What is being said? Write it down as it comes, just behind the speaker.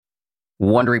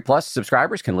Wondery Plus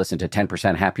subscribers can listen to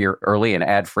 10% Happier early and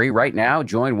ad-free right now.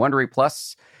 Join Wondery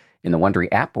Plus in the Wondery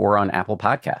app or on Apple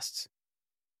Podcasts.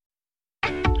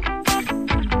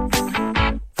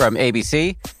 From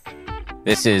ABC,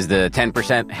 this is the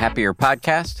 10% Happier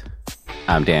podcast.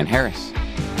 I'm Dan Harris.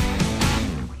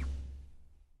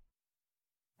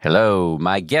 Hello.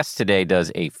 My guest today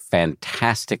does a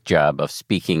fantastic job of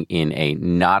speaking in a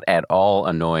not at all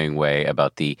annoying way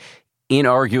about the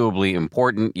inarguably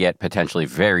important yet potentially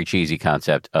very cheesy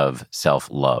concept of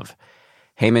self-love.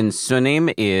 Haemin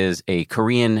Sunim is a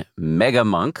Korean mega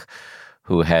monk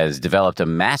who has developed a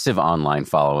massive online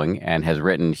following and has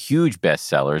written huge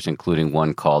bestsellers, including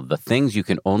one called The Things You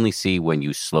Can Only See When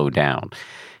You Slow Down.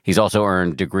 He's also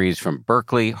earned degrees from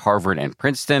Berkeley, Harvard, and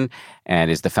Princeton,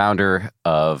 and is the founder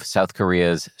of South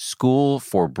Korea's School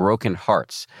for Broken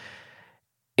Hearts.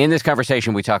 In this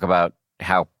conversation, we talk about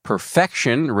how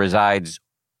perfection resides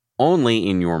only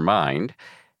in your mind,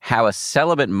 how a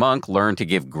celibate monk learned to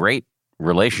give great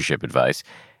relationship advice,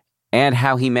 and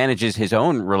how he manages his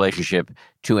own relationship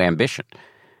to ambition.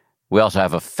 We also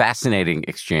have a fascinating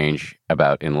exchange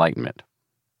about enlightenment.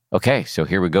 Okay, so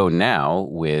here we go now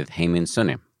with Haemin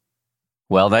Sunim.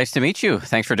 Well, nice to meet you.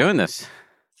 Thanks for doing this.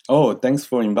 Oh, thanks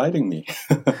for inviting me.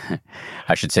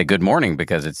 I should say good morning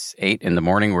because it's 8 in the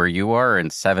morning where you are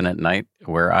and 7 at night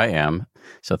where I am.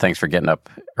 So thanks for getting up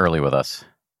early with us.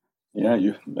 Yeah,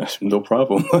 no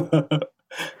problem.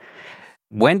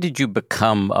 When did you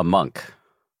become a monk?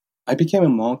 I became a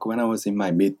monk when I was in my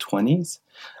mid-20s.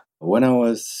 When I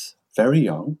was very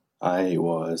young, I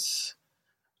was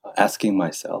asking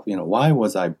myself, why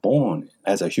was I born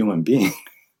as a human being?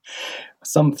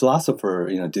 Some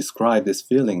philosopher, described this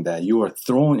feeling that you are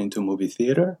thrown into a movie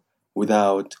theater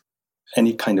without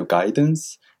any kind of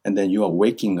guidance, and then you are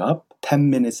waking up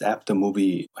 10 minutes after the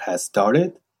movie has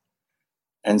started.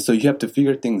 And so you have to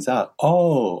figure things out.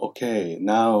 Oh, okay,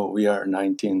 now we are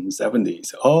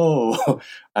 1970s. Oh,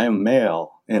 I am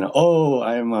male. Oh,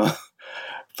 I am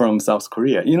from South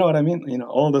Korea. You know what I mean?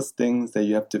 All those things that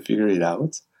you have to figure it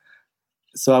out.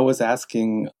 So I was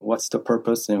asking, what's the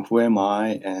purpose and who am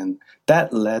I? And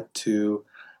that led to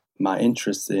my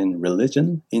interest in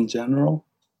religion in general.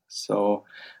 So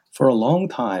for a long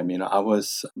time, I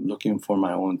was looking for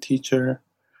my own teacher,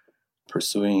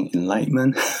 pursuing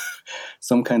enlightenment,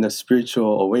 some kind of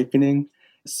spiritual awakening.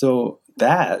 So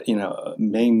that,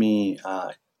 made me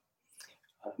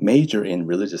major in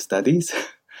religious studies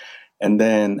and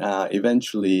then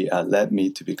eventually led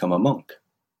me to become a monk.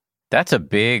 That's a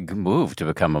big move to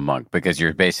become a monk because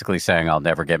you're basically saying, I'll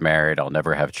never get married, I'll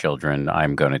never have children,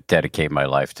 I'm going to dedicate my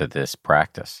life to this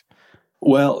practice.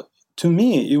 Well, to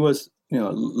me, it was,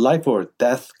 life or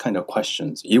death kind of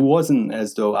questions. It wasn't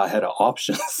as though I had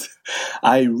options.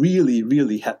 I really,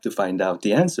 really had to find out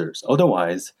the answers.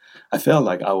 Otherwise, I felt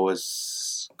like I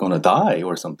was going to die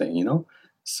or something,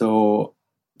 So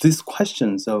these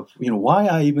questions of, why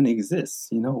I even exist,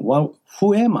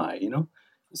 who am I,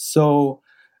 So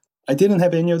I didn't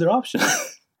have any other option.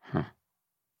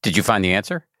 Did you find the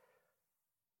answer?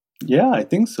 Yeah, I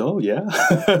think so, yeah.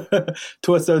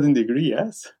 To a certain degree,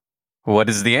 yes. What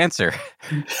is the answer?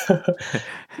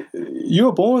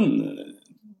 You're born,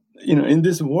 in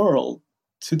this world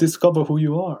to discover who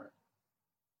you are.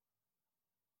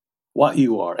 What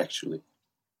you are, actually.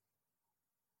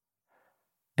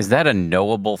 Is that a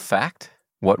knowable fact,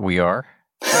 what we are?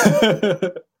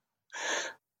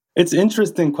 It's an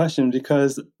interesting question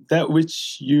because that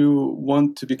which you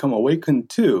want to become awakened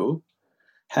to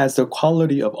has the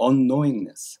quality of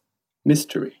unknowingness,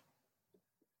 mystery.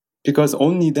 Because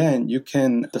only then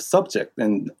the subject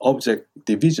and object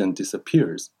division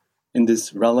disappears in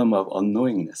this realm of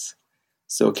unknowingness.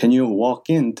 So can you walk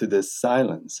into this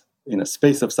silence, in a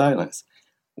space of silence,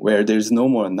 where there's no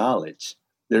more knowledge,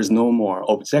 there's no more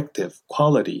objective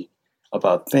quality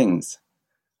about things.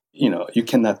 You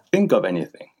cannot think of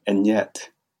anything, and yet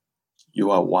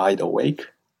you are wide awake,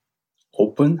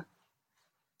 open,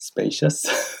 spacious,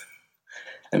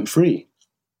 and free.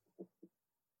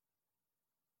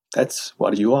 That's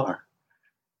what you are.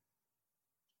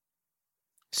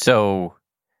 So,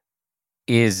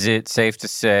 is it safe to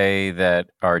say that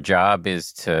our job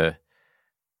is to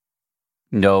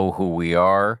know who we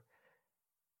are,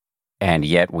 and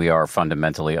yet we are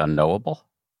fundamentally unknowable?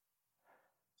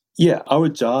 Yeah, our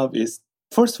job is,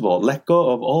 first of all, let go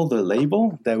of all the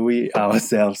label that we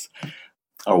ourselves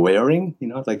are wearing,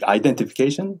 like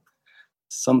identification.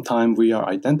 Sometimes we are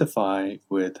identified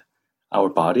with our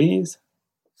bodies,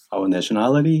 our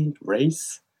nationality,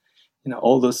 race,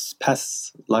 all those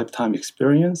past lifetime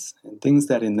experience and things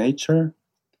that in nature.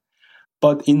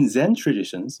 But in Zen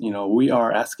traditions, we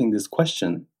are asking this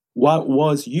question, What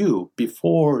was you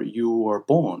before you were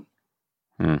born?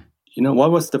 Hmm.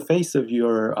 What was the face of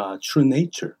your true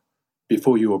nature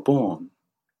before you were born?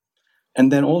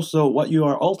 And then also what you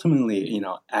are ultimately,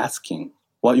 asking,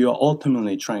 what you are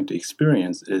ultimately trying to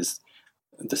experience is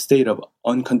the state of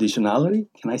unconditionality.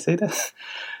 Can I say that?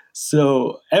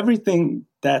 So everything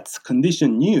that's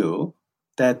conditioned you,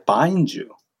 that binds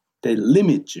you, that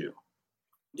limits you,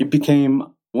 it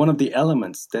became one of the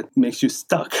elements that makes you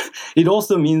stuck. It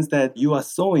also means that you are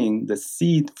sowing the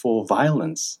seed for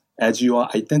violence as you are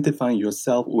identifying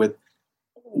yourself with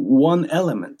one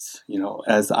element,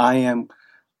 as I am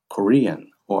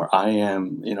Korean or I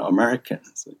am, American.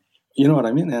 So, you know what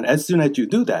I mean? And as soon as you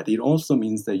do that, it also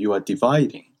means that you are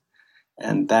dividing.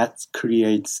 And that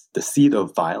creates the seed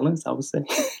of violence, I would say.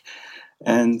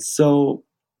 And so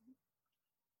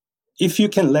if you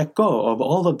can let go of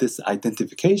all of this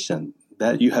identification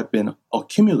that you have been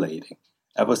accumulating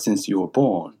ever since you were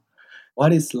born,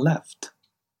 what is left?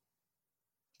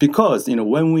 Because,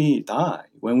 when we die,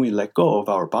 when we let go of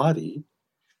our body,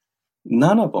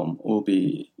 none of them will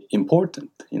be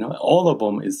important. All of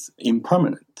them is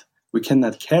impermanent. We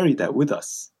cannot carry that with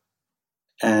us.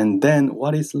 And then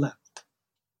what is left?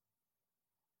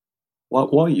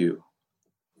 What were you?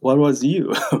 What was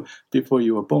you before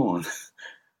you were born?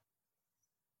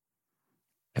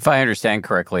 If I understand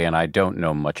correctly, and I don't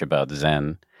know much about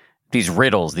Zen, these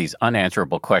riddles, these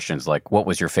unanswerable questions like what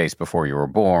was your face before you were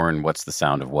born? What's the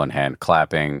sound of one hand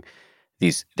clapping?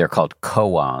 They're called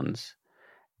koans,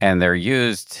 and they're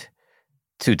used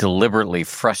to deliberately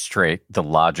frustrate the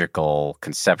logical,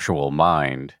 conceptual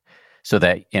mind so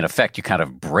that, in effect, you kind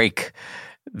of break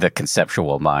the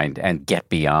conceptual mind and get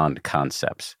beyond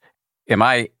concepts. Am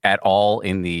I at all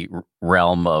in the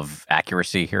realm of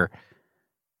accuracy here?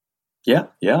 Yeah.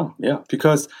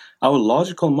 Because our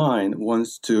logical mind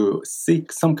wants to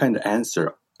seek some kind of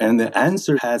answer, and the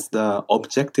answer has the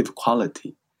objective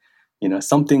quality,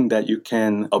 something that you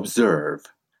can observe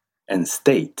and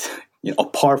state,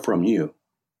 apart from you.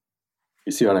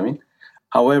 You see what I mean?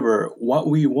 However, what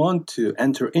we want to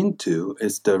enter into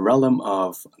is the realm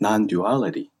of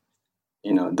non-duality.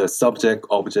 The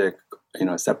subject-object,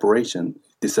 separation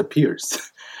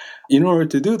disappears. In order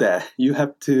to do that, you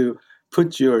have to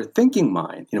put your thinking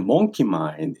mind, monkey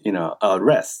mind,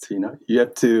 rest. You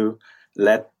have to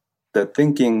let the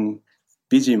thinking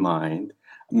busy mind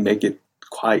make it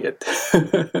quiet.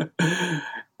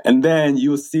 And then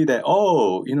you'll see that,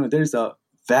 there's a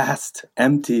vast,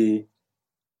 empty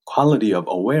quality of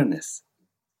awareness,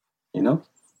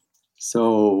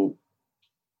 So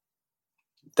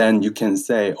then you can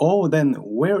say, then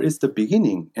where is the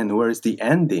beginning and where is the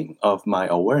ending of my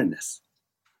awareness?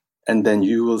 And then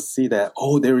you will see that,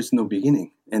 there is no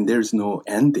beginning and there is no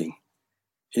ending.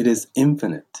 It is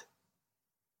infinite.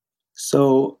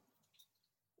 So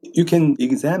you can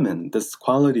examine this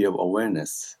quality of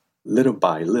awareness little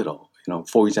by little.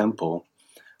 For example,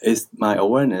 is my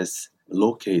awareness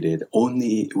located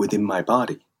only within my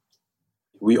body?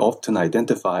 We often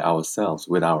identify ourselves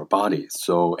with our body.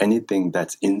 So anything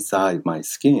that's inside my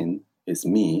skin is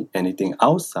me. Anything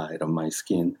outside of my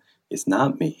skin is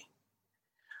not me.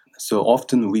 So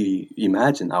often we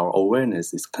imagine our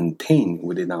awareness is contained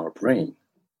within our brain.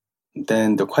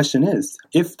 Then the question is,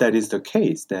 if that is the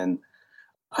case, then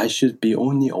I should be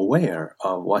only aware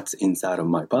of what's inside of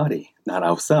my body, not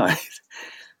outside.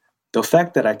 The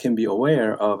fact that I can be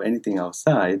aware of anything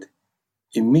outside,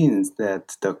 it means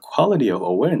that the quality of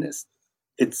awareness,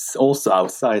 it's also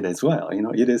outside as well.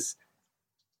 It is,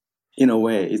 in a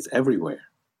way, it's everywhere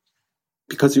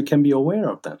because you can be aware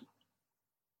of them.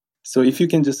 So if you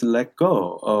can just let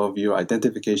go of your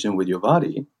identification with your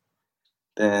body,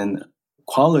 then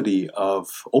quality of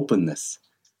openness,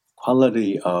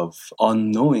 quality of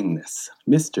unknowingness,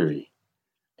 mystery,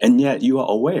 and yet you are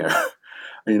aware,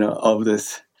 of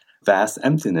this vast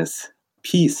emptiness,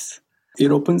 peace.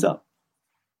 It opens up.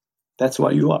 That's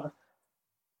what you are.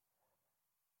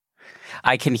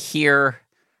 I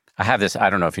have this, I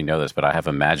don't know if you know this, but I have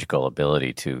a magical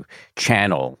ability to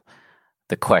channel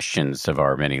the questions of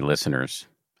our many listeners.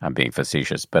 I'm being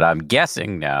facetious, but I'm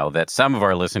guessing now that some of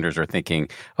our listeners are thinking,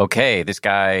 okay, this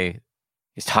guy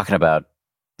is talking about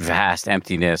vast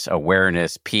emptiness,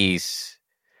 awareness, peace.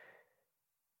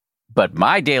 But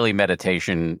my daily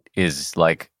meditation is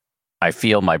like, I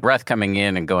feel my breath coming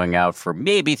in and going out for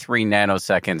maybe 3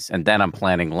 nanoseconds, and then I'm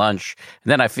planning lunch. And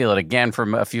then I feel it again for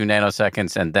a few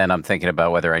nanoseconds, and then I'm thinking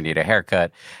about whether I need a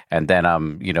haircut. And then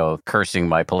I'm, cursing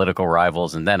my political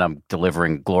rivals, and then I'm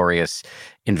delivering glorious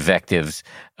invectives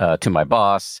to my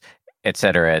boss, et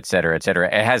cetera, et cetera, et cetera.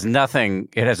 It has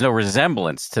no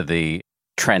resemblance to the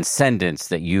transcendence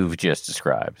that you've just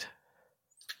described.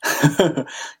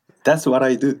 That's what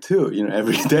I do too,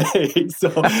 every day.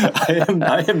 So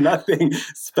I am nothing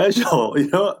special,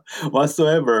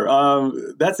 whatsoever.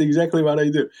 That's exactly what I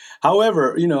do.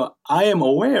 However, I am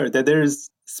aware that there's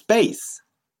space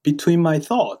between my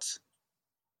thoughts.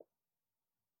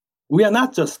 We are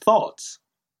not just thoughts.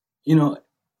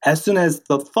 As soon as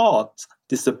the thought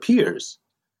disappears,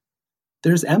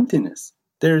 there's emptiness.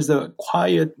 There's a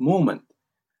quiet moment.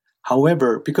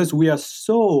 However, because we are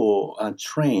so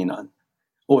trained on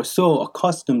or so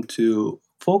accustomed to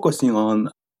focusing on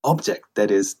object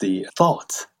that is the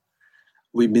thought,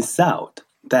 we miss out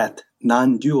that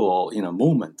non-dual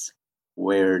moment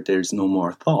where there's no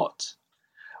more thought.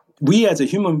 We as a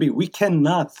human being, we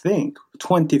cannot think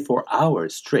 24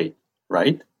 hours straight,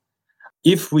 right?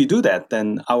 If we do that,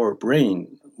 then our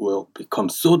brain will become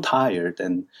so tired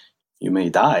and you may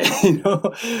die.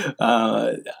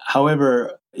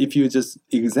 However, if you just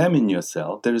examine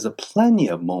yourself, there's a plenty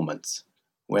of moments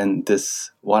when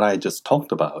what I just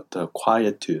talked about, the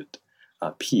quietude,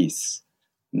 peace,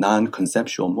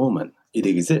 non-conceptual moment, it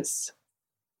exists.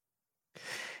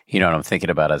 What I'm thinking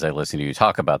about as I listen to you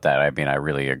talk about that,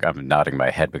 I'm nodding my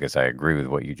head because I agree with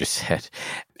what you just said.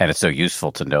 And it's so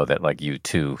useful to know that, like, you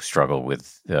too struggle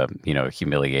with,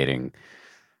 humiliating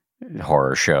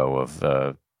horror show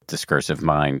of discursive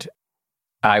mind.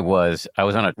 I was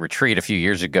on a retreat a few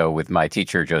years ago with my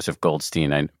teacher, Joseph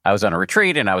Goldstein, and I was on a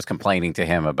retreat and I was complaining to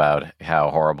him about how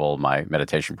horrible my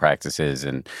meditation practice is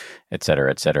and et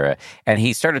cetera, et cetera. And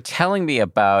he started telling me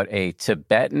about a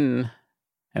Tibetan,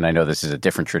 and I know this is a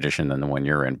different tradition than the one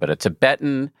you're in, but a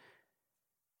Tibetan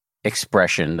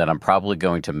expression that I'm probably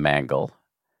going to mangle,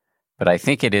 but I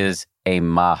think it is a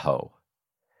maho,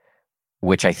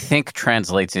 which I think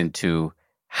translates into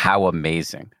how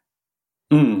amazing.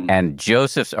 And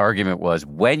Joseph's argument was,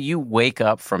 when you wake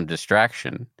up from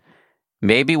distraction,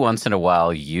 maybe once in a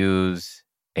while use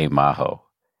a maho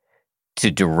to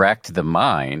direct the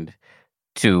mind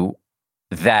to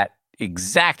that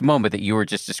exact moment that you were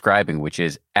just describing, which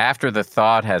is after the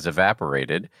thought has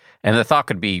evaporated, and the thought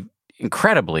could be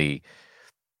incredibly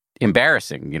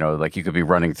embarrassing. Like you could be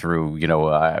running through,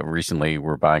 recently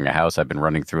we're buying a house. I've been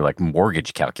running through like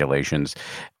mortgage calculations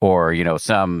or,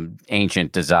 some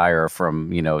ancient desire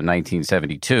from,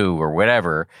 1972 or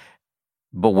whatever.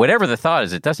 But whatever the thought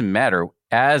is, it doesn't matter.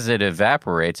 As it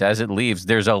evaporates, as it leaves,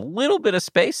 there's a little bit of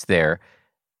space there.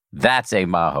 That's a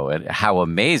maho. And how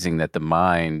amazing that the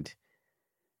mind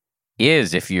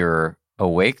is if you're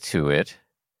awake to it.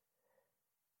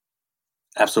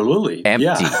 Absolutely.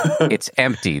 Empty. Yeah. It's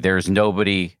empty. There's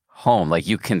nobody home. Like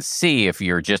you can see if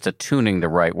you're just attuning the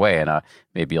right way. And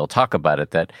maybe you'll talk about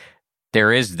it, that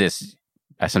there is this,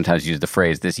 I sometimes use the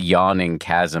phrase, this yawning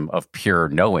chasm of pure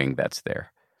knowing that's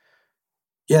there.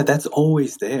 Yeah, that's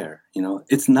always there.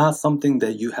 It's not something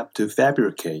that you have to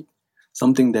fabricate,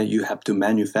 something that you have to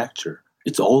manufacture.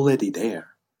 It's already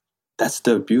there. That's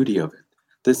the beauty of it.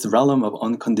 This realm of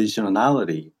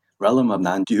unconditionality, realm of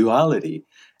non-duality,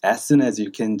 as soon as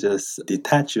you can just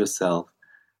detach yourself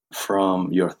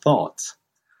from your thoughts.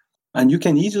 And you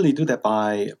can easily do that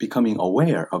by becoming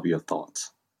aware of your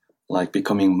thoughts, like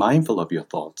becoming mindful of your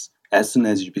thoughts. As soon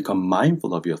as you become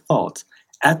mindful of your thoughts,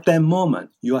 at that moment,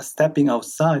 you are stepping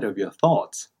outside of your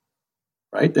thoughts,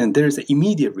 right? And there's an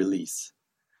immediate release,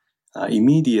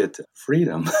 immediate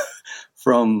freedom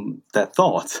from that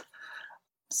thought.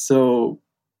 So,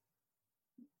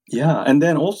 yeah, and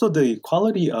then also the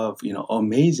quality of,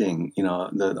 amazing,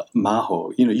 the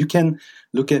maho, you can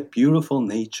look at beautiful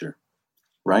nature.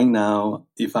 Right now,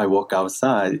 if I walk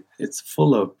outside, it's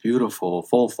full of beautiful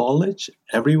fall foliage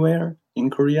everywhere in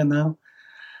Korea now.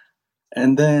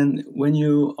 And then when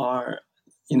you are,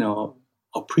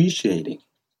 appreciating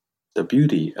the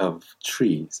beauty of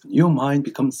trees, your mind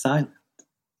becomes silent.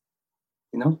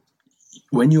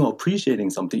 When you're appreciating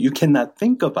something, you cannot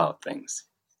think about things.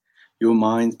 Your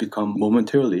mind becomes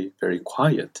momentarily very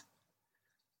quiet.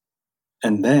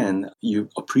 And then you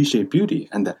appreciate beauty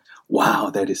and wow,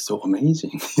 that is so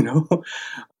amazing,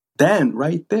 Then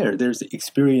right there's the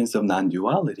experience of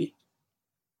non-duality.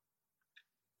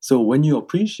 So when you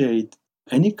appreciate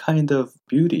any kind of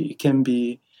beauty, it can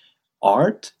be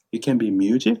art, it can be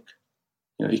music,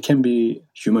 it can be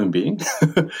human being.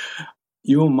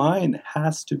 Your mind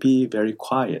has to be very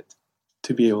quiet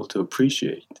to be able to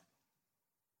appreciate.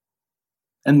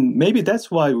 And maybe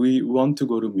that's why we want to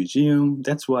go to museum.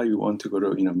 That's why we want to go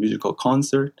to musical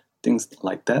concert, things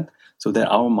like that, so that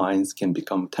our minds can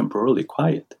become temporarily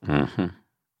quiet.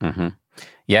 Mm-hmm. Mm-hmm.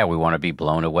 Yeah, we want to be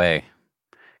blown away,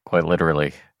 quite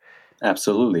literally.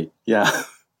 Absolutely, yeah.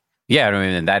 Yeah, I mean,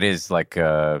 and that is like,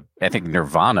 I think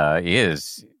nirvana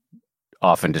is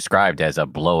often described as a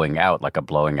blowing out, like a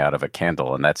blowing out of a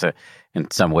candle. And that's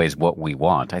in some ways what we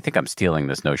want. I think I'm stealing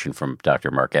this notion from Dr.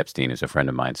 Mark Epstein, who's a friend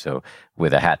of mine. So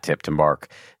with a hat tip to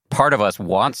Mark, part of us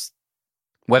wants,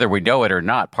 whether we know it or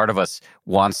not, part of us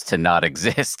wants to not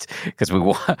exist because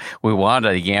we want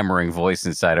a yammering voice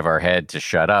inside of our head to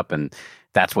shut up. And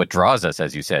that's what draws us,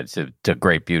 as you said, to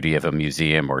great beauty of a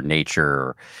museum or nature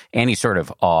or any sort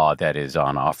of awe that is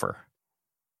on offer.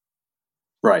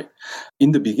 Right.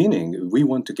 In the beginning, we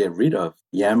want to get rid of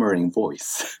yammering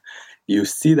voice. You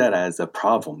see that as a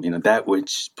problem, that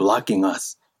which blocking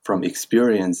us from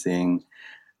experiencing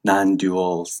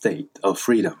non-dual state of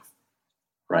freedom,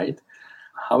 right?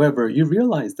 However, you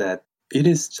realize that it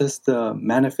is just the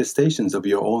manifestations of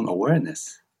your own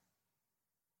awareness.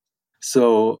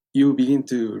 So you begin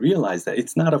to realize that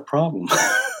it's not a problem.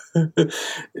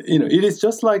 It is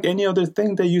just like any other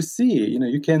thing that you see.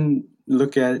 You can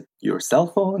look at your cell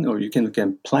phone, or you can look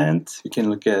at plants, you can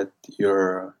look at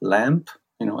your lamp,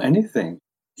 anything.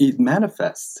 It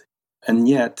manifests. And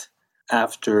yet,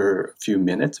 after a few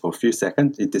minutes or a few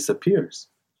seconds, it disappears.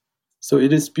 So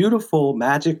it is beautiful,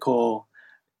 magical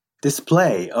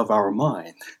display of our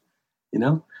mind,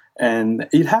 and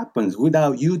it happens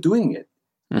without you doing it.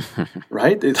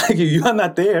 Right? It's like you are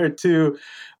not there to,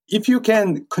 if you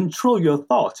can control your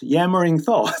thoughts, yammering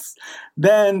thoughts,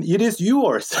 then it is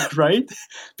yours, right?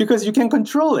 Because you can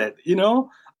control it, In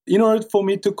order for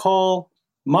me to call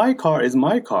my car is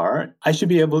my car, I should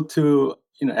be able to,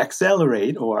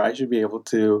 accelerate, or I should be able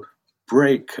to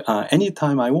brake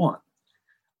anytime I want.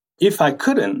 If I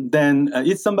couldn't, then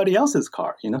it's somebody else's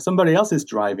car, somebody else is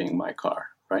driving my car,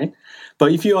 right?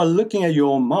 But if you are looking at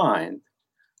your own mind,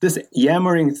 this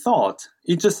yammering thought,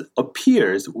 it just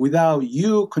appears without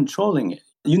you controlling it.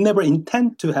 You never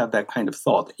intend to have that kind of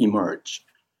thought emerge,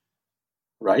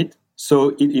 right?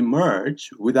 So it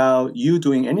emerged without you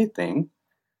doing anything,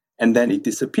 and then it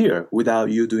disappears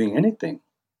without you doing anything.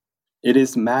 It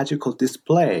is magical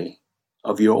display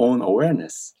of your own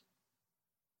awareness.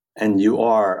 And you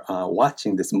are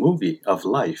watching this movie of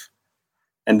life.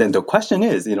 And then the question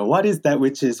is, what is that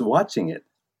which is watching it?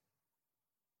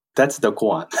 That's the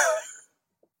koan.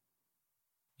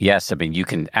 Yes, I mean, you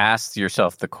can ask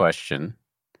yourself the question.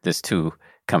 This too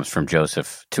comes from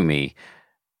Joseph to me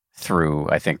through,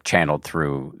 I think, channeled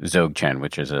through Dzogchen,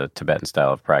 which is a Tibetan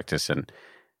style of practice. And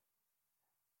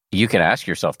you can ask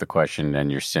yourself the question, and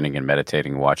you're sitting and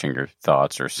meditating, watching your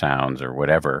thoughts or sounds or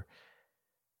whatever.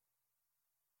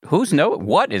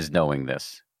 What is knowing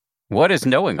this? What is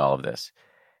knowing all of this?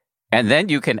 And then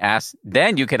you can ask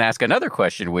another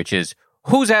question, which is,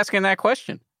 who's asking that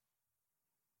question?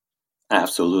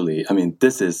 Absolutely. I mean,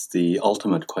 this is the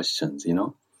ultimate questions,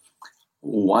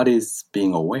 What is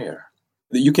being aware?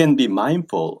 You can be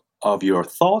mindful of your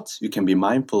thoughts. You can be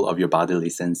mindful of your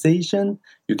bodily sensation.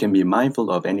 You can be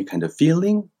mindful of any kind of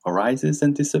feeling arises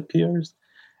and disappears.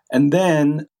 And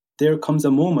then there comes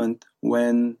a moment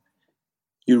when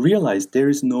you realize there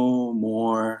is no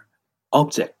more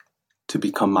object to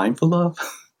become mindful of.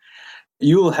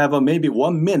 You will have maybe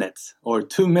 1 minute or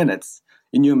 2 minutes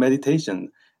in your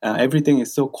meditation. Everything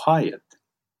is so quiet,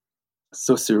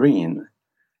 so serene.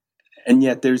 And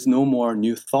yet there's no more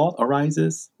new thought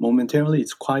arises momentarily.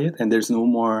 It's quiet, and there's no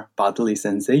more bodily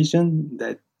sensation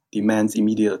that demands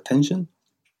immediate attention.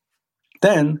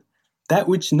 Then that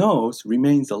which knows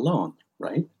remains alone,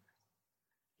 right?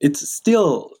 It's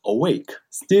still awake,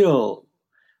 still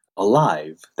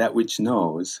alive, that which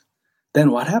knows. Then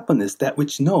what happens is that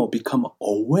which knows become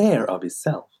aware of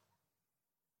itself.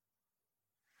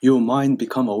 Your mind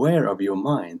become aware of your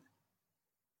mind.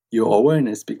 Your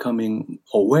awareness becoming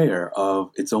aware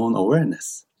of its own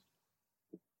awareness.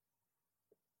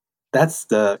 That's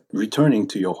the returning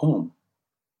to your home,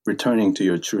 returning to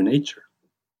your true nature.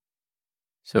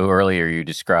 So earlier you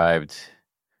described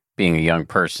being a young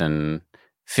person,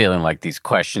 feeling like these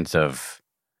questions of,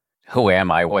 who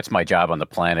am I? What's my job on the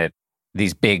planet?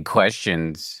 These big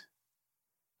questions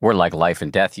were like life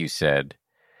and death, you said.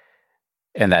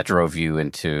 And that drove you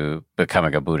into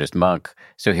becoming a Buddhist monk.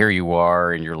 So here you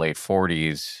are in your late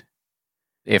 40s.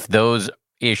 If those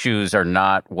issues are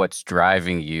not what's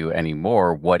driving you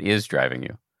anymore, what is driving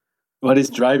you? What is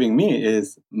driving me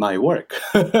is my work.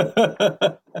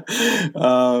 I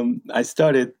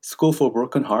started School for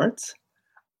Broken Hearts.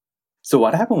 So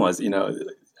what happened was,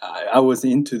 I was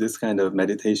into this kind of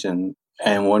meditation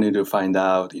and wanted to find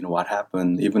out, what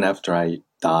happened even after I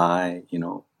die,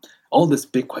 all these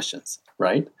big questions,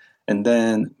 right? And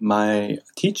then my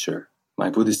teacher, my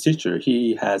Buddhist teacher,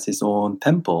 he has his own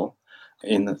temple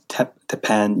in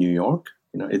Tapan, New York.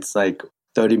 It's like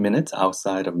 30 minutes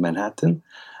outside of Manhattan.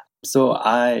 So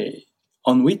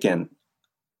on weekend,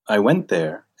 I went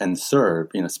there and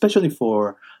served, especially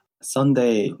for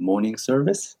Sunday morning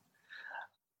service.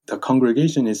 The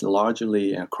congregation is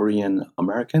largely a Korean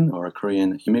American or a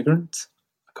Korean immigrant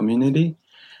community.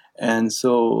 And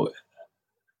so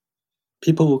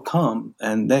people will come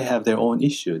and they have their own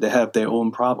issue. They have their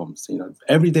own problems,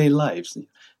 everyday lives,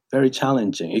 very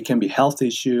challenging. It can be health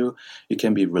issue. It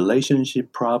can be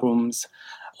relationship problems,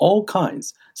 all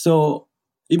kinds. So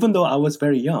even though I was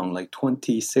very young, like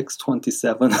 26,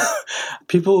 27,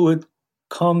 people would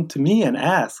come to me and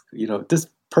ask, this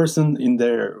person in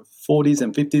their 40s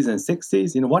and 50s and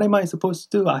 60s, what am I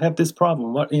supposed to do? I have this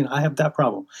problem. I have that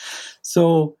problem.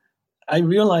 So I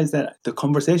realized that the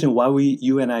conversation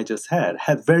you and I just had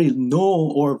very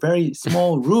very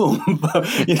small room,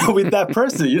 with that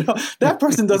person. That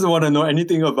person doesn't want to know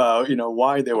anything about,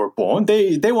 why they were born.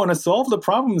 They want to solve the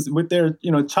problems with their,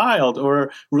 child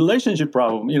or relationship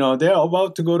problem. They're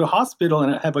about to go to hospital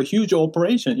and have a huge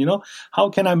operation. How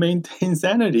can I maintain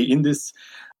sanity in this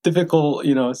difficult,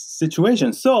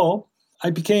 situation? So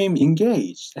I became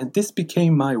engaged, and this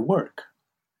became my work.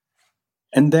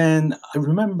 And then I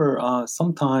remember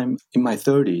sometime in my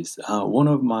 30s, one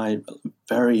of my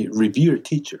very revered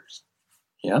teachers,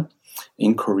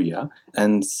 in Korea,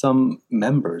 and some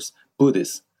members,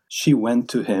 Buddhists, she went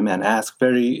to him and asked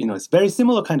it's very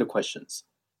similar kind of questions.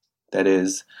 That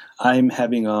is, I'm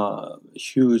having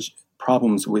huge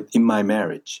problems in my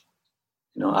marriage.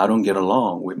 I don't get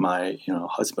along with my,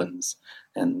 husbands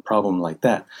and problem like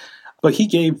that. But he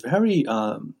gave very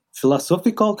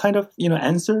philosophical kind of,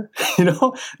 answer,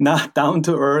 not down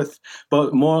to earth,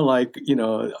 but more like,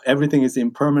 everything is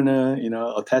impermanent,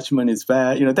 attachment is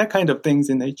bad, that kind of things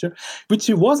in nature, which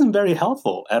wasn't very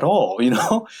helpful at all,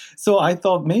 So I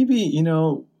thought maybe,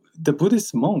 the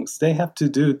Buddhist monks, they have to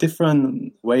do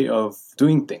different way of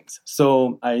doing things.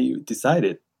 So I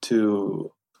decided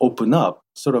to open up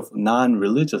sort of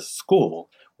non-religious school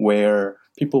where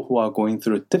people who are going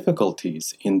through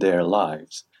difficulties in their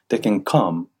lives, they can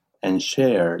come and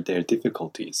share their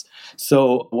difficulties.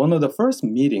 So one of the first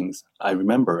meetings I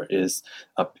remember is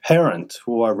a parent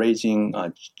who are raising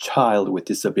a child with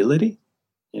disability.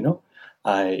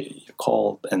 I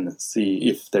called and see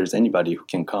if there's anybody who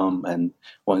can come and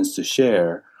wants to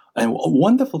share. And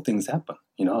wonderful things happen.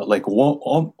 Like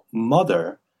one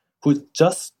mother who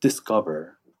just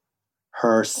discovered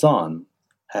her son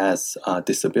has a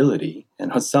disability,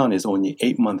 and her son is only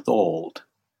 8 months old.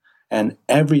 And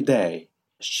every day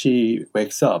she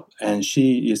wakes up and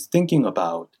she is thinking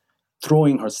about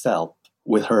throwing herself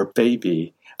with her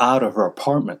baby out of her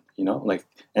apartment,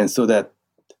 and so that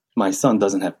my son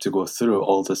doesn't have to go through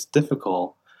all this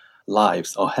difficult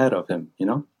lives ahead of him,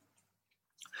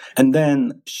 And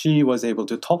then she was able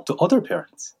to talk to other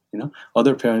parents,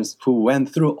 other parents who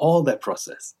went through all that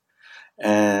process.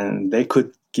 And they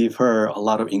could give her a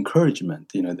lot of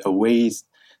encouragement, ways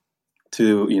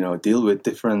to, deal with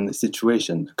different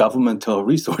situations, governmental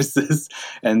resources,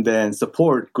 and then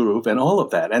support group and all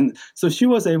of that. And so she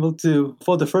was able to,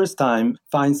 for the first time,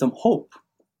 find some hope.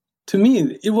 To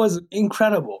me, it was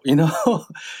incredible,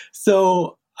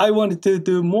 So I wanted to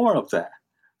do more of that.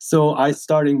 So I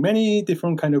started many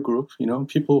different kind of groups,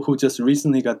 people who just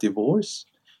recently got divorced,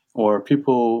 or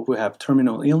people who have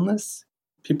terminal illness,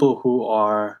 people who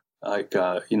are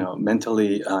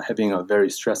mentally having a very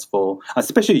stressful,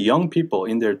 especially young people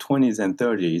in their 20s and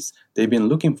 30s, they've been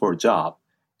looking for a job,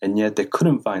 and yet they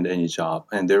couldn't find any job,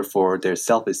 and therefore their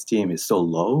self-esteem is so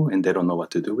low, and they don't know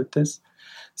what to do with this.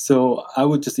 So I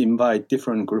would just invite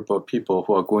different group of people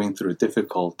who are going through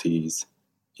difficulties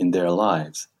in their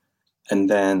lives. And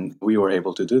then we were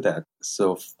able to do that.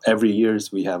 So every year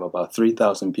we have about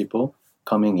 3,000 people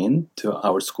coming in to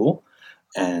our school,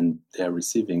 and they're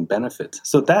receiving benefits.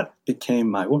 So that became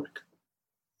my work.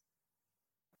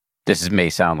 May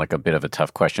sound like a bit of a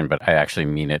tough question, but I actually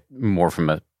mean it more from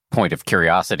a point of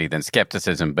curiosity than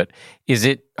skepticism. But is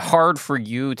it hard for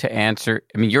you to answer?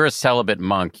 I mean, you're a celibate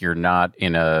monk. You're not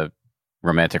in a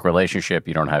romantic relationship.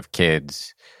 You don't have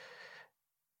kids.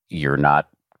 You're not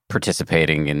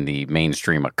participating in the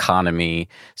mainstream economy.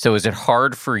 So is it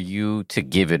hard for you to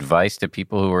give advice to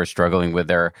people who are struggling with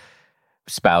their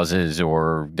spouses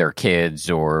or their kids,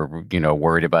 or,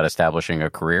 worried about establishing a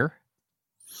career?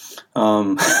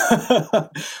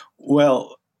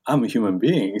 Well, I'm a human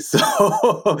being, so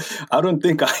I don't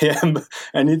think I am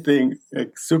anything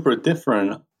super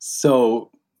different.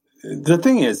 So the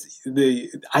thing is,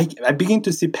 I begin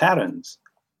to see patterns.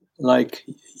 Like,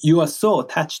 you are so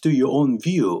attached to your own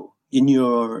view in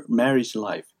your marriage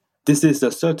life. this is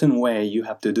a certain way you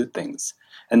have to do things.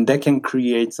 And that can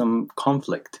create some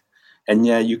conflict. And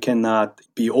yet you cannot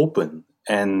be open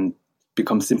and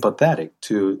become sympathetic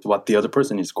to what the other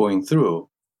person is going through.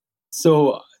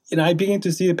 So, I began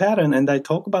to see a pattern and I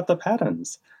talk about the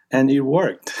patterns and it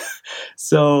worked.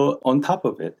 So on top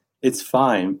of it, it's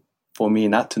fine for me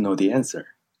not to know the answer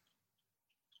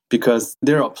because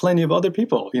there are plenty of other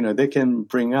people, they can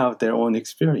bring out their own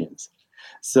experience.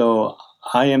 So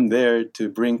I am there to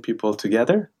bring people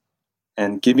together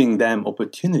and giving them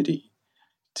opportunity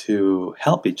to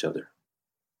help each other.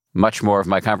 Much more of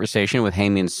my conversation with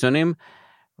Haemin Sunim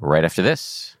right after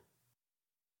this.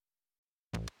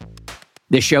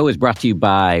 This show is brought to you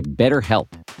by BetterHelp.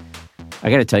 I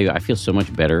got to tell you, I feel so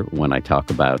much better when I talk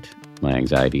about my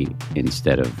anxiety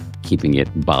instead of keeping it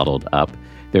bottled up.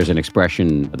 There's an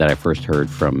expression that I first heard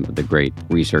from the great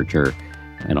researcher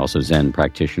and also Zen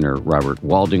practitioner Robert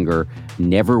Waldinger,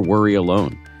 never worry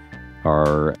alone.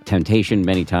 Our temptation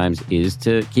many times is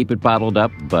to keep it bottled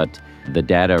up, but the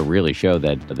data really show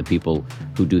that the people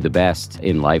who do the best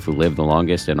in life, who live the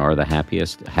longest and are the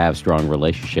happiest, have strong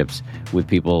relationships with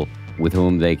people with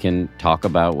whom they can talk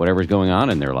about whatever's going on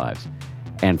in their lives.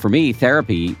 And for me,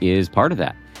 therapy is part of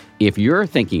that. If you're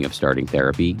thinking of starting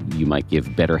therapy, you might give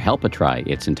BetterHelp a try.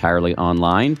 It's entirely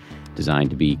online, designed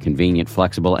to be convenient,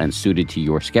 flexible, and suited to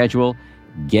your schedule.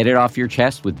 Get it off your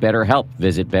chest with BetterHelp.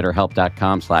 Visit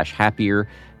BetterHelp.com/happier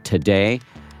today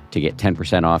to get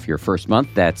 10% off your first month.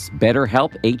 That's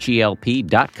BetterHelp,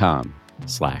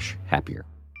 HELP.com/happier.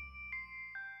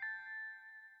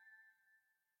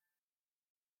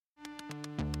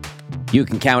 You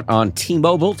can count on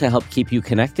T-Mobile to help keep you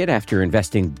connected. After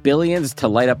investing billions to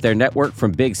light up their network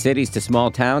from big cities to small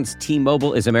towns,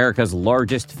 T-Mobile is America's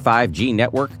largest 5G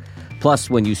network. Plus,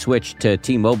 when you switch to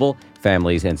T-Mobile,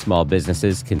 families and small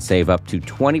businesses can save up to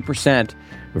 20%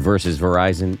 versus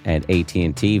Verizon and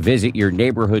AT&T. Visit your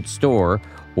neighborhood store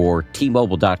or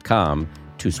T-Mobile.com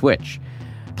to switch.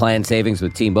 Plan savings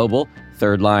with T-Mobile.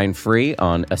 Third line free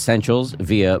on essentials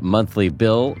via monthly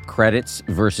bill credits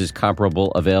versus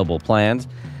comparable available plans.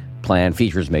 Plan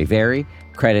features may vary.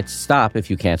 Credits stop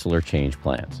if you cancel or change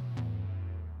plans.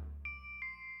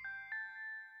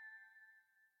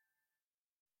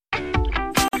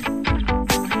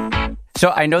 So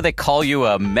I know they call you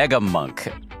a mega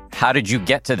monk. How did you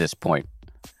get to this point?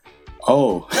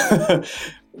 Oh,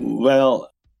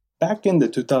 well, back in the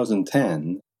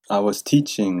 2010, I was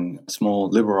teaching a small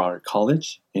liberal art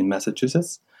college in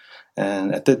Massachusetts.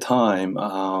 And at that time,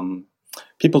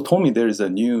 people told me there is a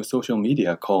new social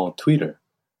media called Twitter,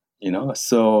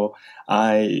 so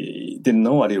I didn't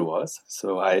know what it was.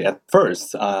 So at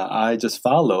first, I just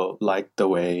follow like the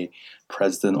way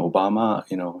President Obama,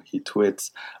 he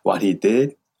tweets what he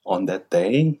did on that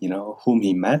day, whom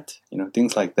he met,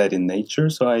 things like that in nature.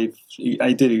 So I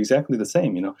did exactly the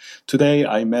same, Today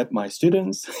I met my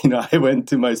students, I went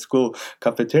to my school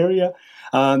cafeteria.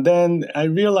 Then I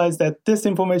realized that this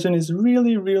information is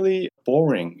really, really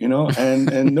boring,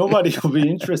 and nobody will be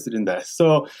interested in that.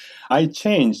 So I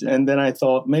changed. And then I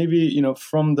thought maybe,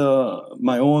 from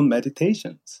my own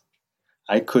meditations,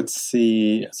 I could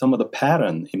see some of the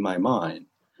pattern in my mind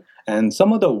and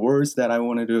some of the words that I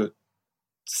wanted to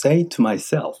say to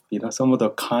myself, some of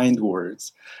the kind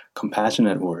words,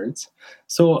 compassionate words.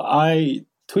 So I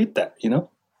tweet that,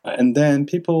 and then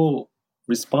people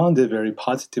responded very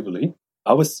positively.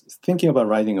 I was thinking about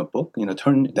writing a book,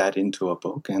 turn that into a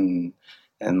book. And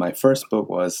my first book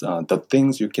was The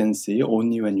Things You Can See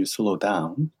Only When You Slow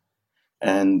Down.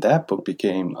 And that book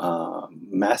became a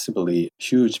massively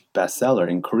huge bestseller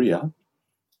in Korea.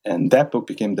 And that book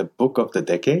became the book of the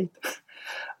decade.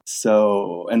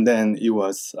 So, and then it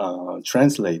was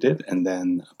translated and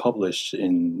then published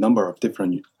in a number of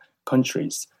different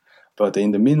countries. But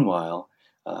in the meanwhile,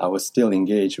 I was still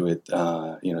engaged with,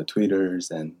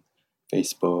 Twitters and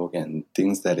Facebook and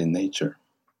things that in nature.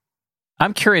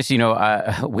 I'm curious,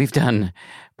 we've done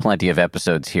plenty of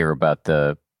episodes here about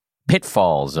the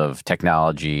pitfalls of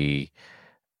technology,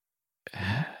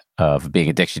 of being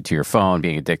addicted to your phone,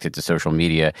 being addicted to social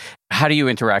media. How do you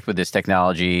interact with this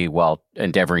technology while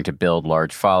endeavoring to build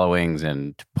large followings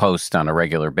and to post on a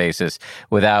regular basis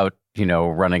without,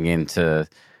 running into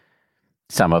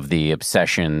some of the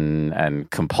obsession and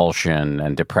compulsion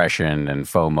and depression and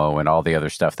FOMO and all the other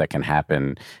stuff that can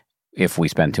happen if we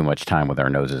spend too much time with our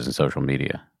noses in social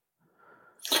media?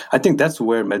 I think that's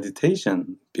where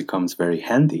meditation becomes very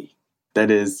handy.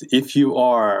 That is, if you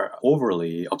are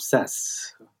overly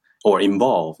obsessed or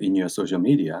involved in your social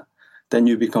media, then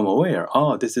you become aware,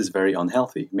 this is very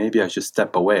unhealthy. Maybe I should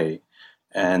step away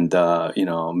and,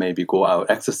 maybe go out,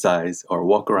 exercise or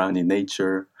walk around in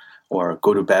nature or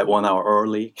go to bed 1 hour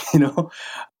early, you know.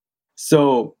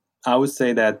 So I would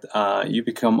say that you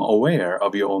become aware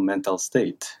of your own mental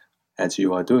state as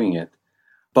you are doing it.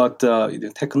 But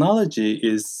the technology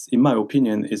is, in my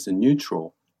opinion, is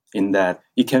neutral in that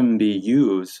it can be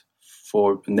used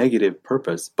for negative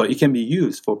purpose, but it can be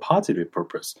used for positive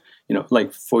purpose. You know,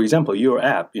 like for example, your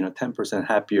app, 10%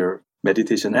 happier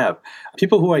meditation app.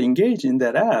 People who are engaged in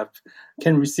that app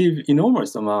can receive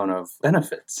enormous amount of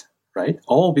benefits, right?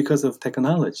 All because of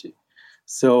technology.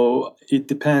 So it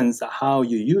depends how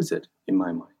you use it, in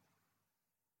my mind.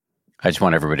 I just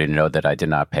want everybody to know that I did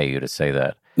not pay you to say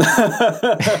that.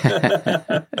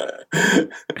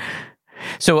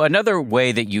 So another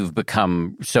way that you've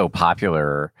become so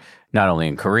popular, not only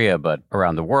in Korea, but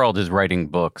around the world, is writing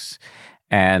books.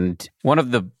 And one of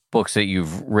the books that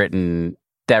you've written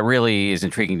that really is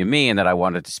intriguing to me and that I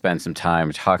wanted to spend some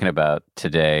time talking about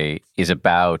today is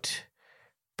about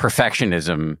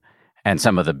perfectionism and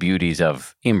some of the beauties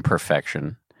of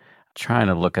imperfection. Trying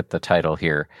to look at the title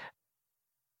here.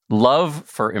 Love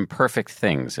for Imperfect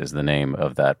Things is the name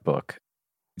of that book.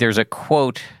 There's a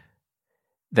quote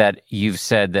that you've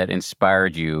said that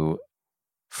inspired you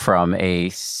from a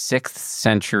 6th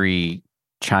century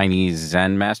Chinese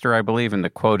Zen master, I believe. And the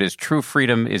quote is, "True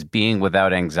freedom is being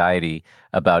without anxiety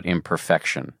about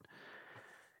imperfection."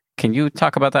 Can you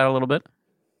talk about that a little bit?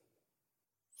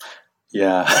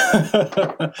 Yeah.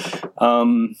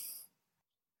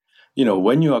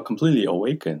 When you are completely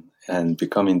awakened and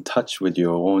become in touch with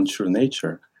your own true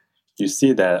nature, you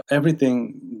see that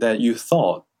everything that you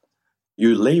thought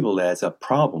you labeled as a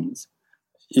problems,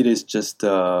 it is just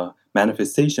a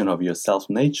manifestation of your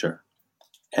self-nature.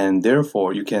 And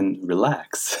therefore, you can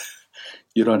relax.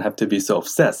 You don't have to be so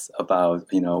obsessed about,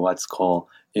 what's called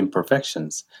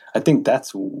imperfections. I think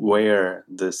that's where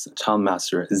this Chan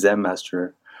master, Zen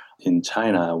master in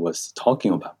China was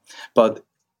talking about. But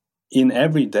in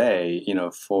everyday,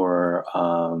 for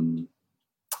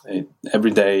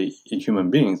everyday human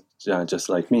beings, just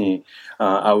like me,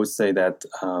 I would say that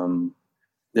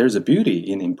there's a beauty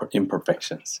in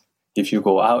imperfections. If you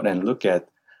go out and look at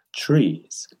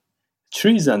trees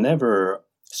are never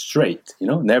straight,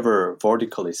 never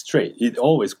vertically straight. It's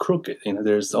always crooked.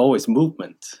 There's always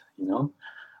movement.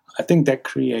 I think that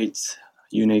creates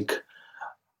unique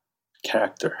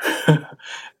character.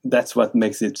 That's what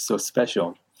makes it so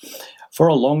special. For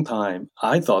a long time,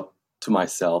 I thought to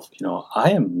myself,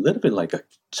 I am a little bit like a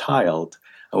child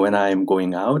when I am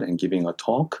going out and giving a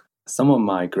talk. Some of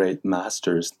my great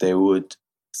masters, they would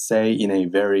say in a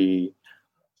very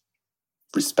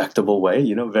respectable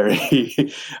way, very,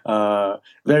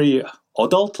 very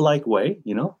adult-like way,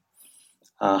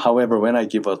 However, when I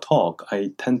give a talk,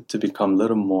 I tend to become a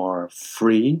little more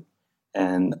free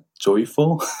and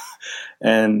joyful.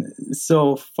 And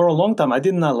so for a long time, I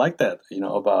did not like that,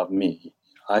 about me.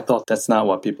 I thought that's not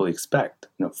what people expect,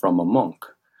 from a monk.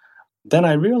 Then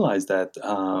I realized that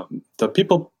the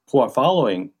people who are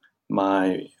following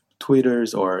my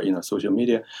Twitters or, social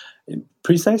media,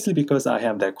 precisely because I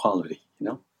have that quality,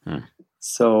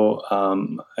 So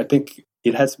I think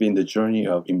it has been the journey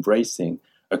of embracing,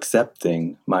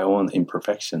 accepting my own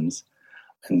imperfections.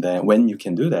 And then when you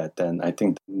can do that, then I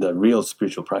think the real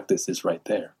spiritual practice is right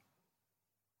there.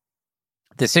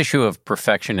 This issue of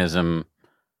perfectionism,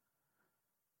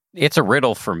 it's a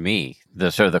riddle for me. One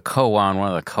of the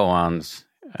koans,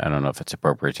 I don't know if it's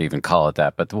appropriate to even call it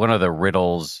that, but one of the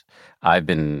riddles I've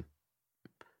been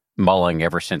mulling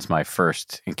ever since my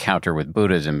first encounter with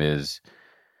Buddhism is,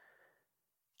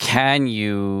 can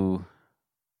you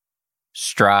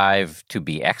strive to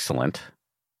be excellent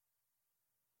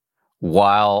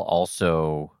while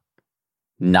also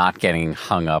not getting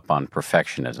hung up on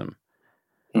perfectionism?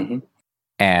 Mm-hmm.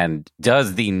 And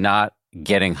does the not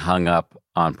getting hung up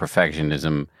on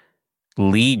perfectionism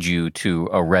lead you to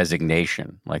a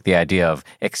resignation? Like the idea of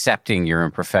accepting your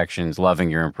imperfections,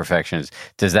 loving your imperfections,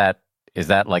 is that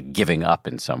like giving up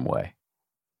in some way?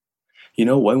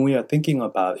 When we are thinking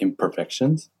about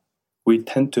imperfections, we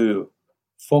tend to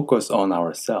focus on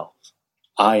ourselves.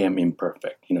 I am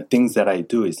imperfect. Things that I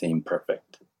do is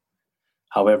imperfect.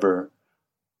 However,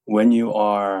 when you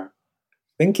are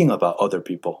thinking about other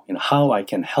people, how I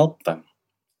can help them,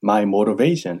 my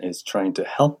motivation is trying to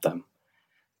help them,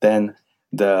 then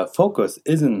the focus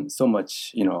isn't so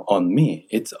much, on me.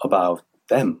 It's about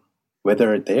them,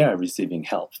 whether they are receiving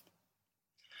help.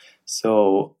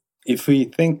 So if we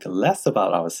think less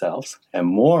about ourselves and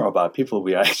more about people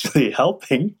we are actually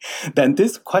helping, then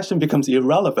this question becomes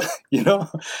irrelevant.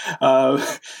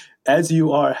 As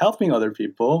you are helping other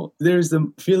people, there's a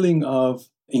feeling of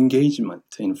engagement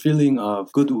and feeling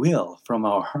of goodwill from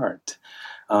our heart.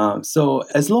 So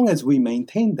as long as we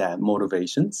maintain that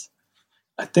motivations,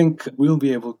 I think we'll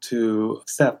be able to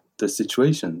accept the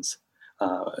situations.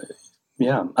 Uh,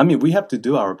 yeah, I mean, we have to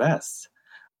do our best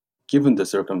given the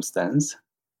circumstance.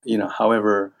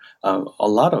 However, a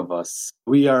lot of us,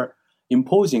 we are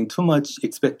imposing too much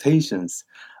expectations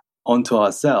onto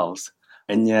ourselves.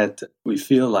 And yet we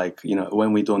feel like,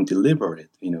 when we don't deliver it,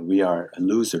 we are a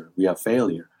loser, we are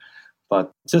failure.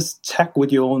 But just check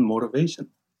with your own motivation.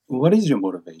 What is your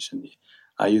motivation?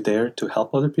 Are you there to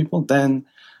help other people? Then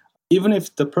even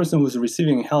if the person who's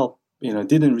receiving help,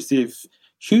 didn't receive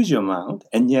huge amount,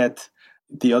 and yet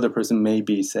the other person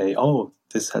maybe say, "Oh,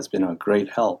 this has been a great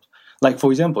help." Like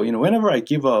for example, whenever I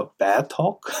give a bad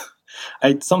talk,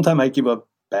 I give a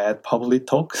bad public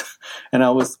talk, and I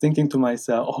was thinking to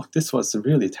myself, "Oh, this was a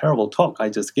really terrible talk I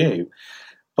just gave."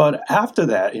 But after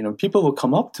that, people will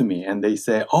come up to me and they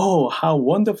say, "Oh, how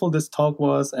wonderful this talk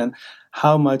was, and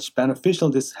how much beneficial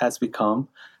this has become."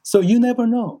 So you never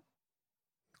know.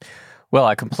 Well,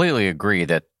 I completely agree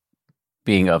that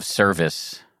being of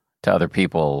service to other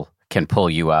people can pull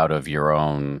you out of your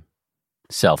own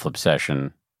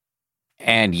self-obsession.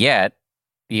 And yet,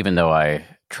 even though I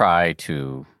try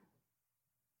to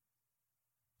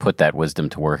put that wisdom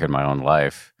to work in my own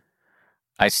life,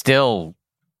 I still,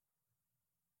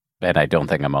 and I don't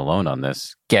think I'm alone on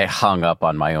this, get hung up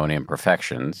on my own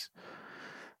imperfections.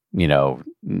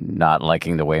 Not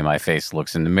liking the way my face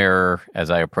looks in the mirror as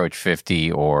I approach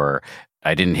 50, or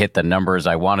I didn't hit the numbers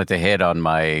I wanted to hit on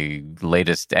my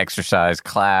latest exercise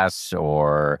class,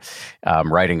 or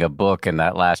writing a book and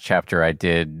that last chapter I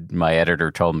did, my editor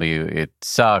told me it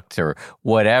sucked, or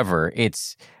whatever.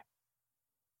 It's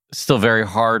still very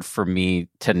hard for me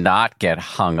to not get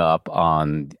hung up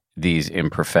on these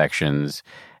imperfections.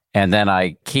 And then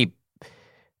I keep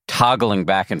toggling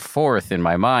back and forth in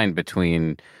my mind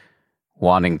between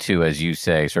wanting to, as you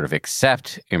say, sort of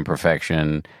accept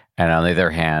imperfection, and on the other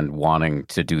hand, wanting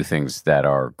to do things that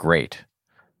are great.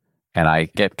 And I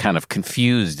get kind of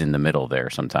confused in the middle there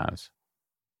sometimes.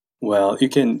 Well, you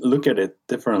can look at it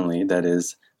differently. That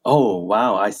is, oh,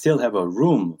 wow, I still have a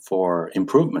room for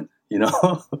improvement.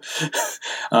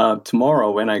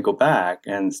 Tomorrow when I go back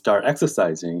and start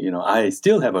exercising, I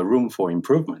still have a room for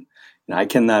improvement. I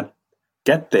cannot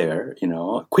get there,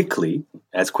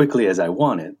 as quickly as I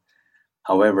wanted.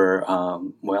 However,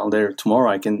 tomorrow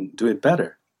I can do it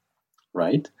better,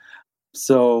 right?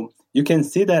 So you can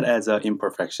see that as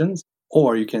imperfections,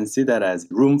 or you can see that as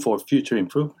room for future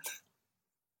improvement.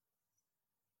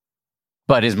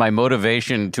 But is my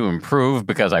motivation to improve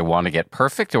because I want to get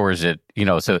perfect, or is it,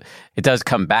 so it does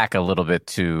come back a little bit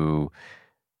to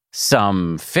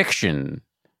some fiction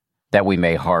that we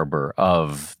may harbor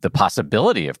of the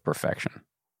possibility of perfection.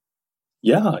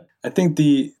 Yeah, I think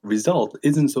the result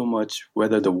isn't so much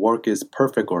whether the work is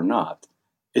perfect or not.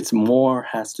 It's more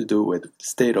has to do with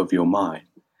state of your mind.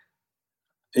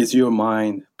 Is your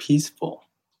mind peaceful?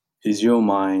 Is your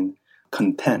mind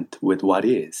content with what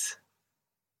is?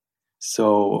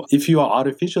 So if you are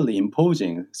artificially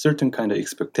imposing certain kind of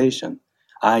expectation,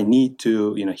 I need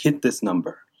to, hit this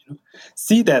number.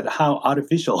 See that how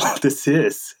artificial this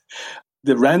is.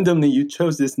 Randomly you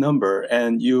chose this number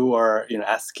and you are,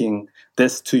 asking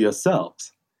this to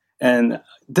yourselves. And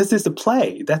this is a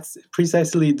play. That's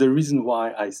precisely the reason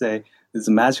why I say it's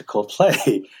a magical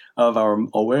play of our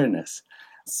awareness.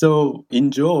 So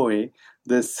enjoy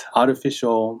this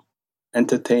artificial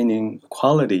entertaining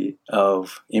quality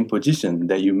of imposition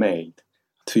that you made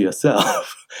to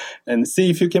yourself and see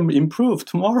if you can improve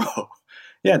tomorrow.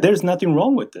 Yeah, there's nothing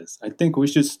wrong with this. I think we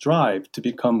should strive to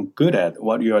become good at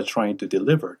what you are trying to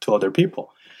deliver to other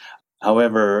people.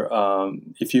 However,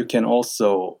 if you can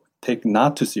also take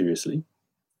not too seriously,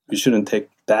 you shouldn't take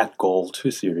that goal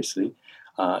too seriously,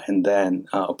 and then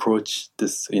approach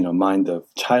this, mind of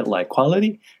childlike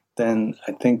quality, then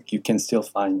I think you can still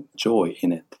find joy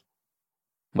in it.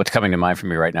 What's coming to mind for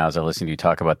me right now as I listen to you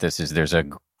talk about this is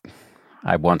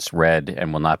I once read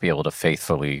and will not be able to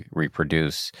faithfully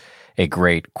reproduce a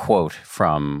great quote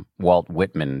from Walt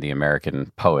Whitman, the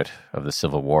American poet of the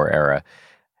Civil War era.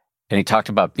 And he talked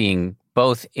about being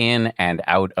both in and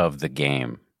out of the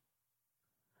game.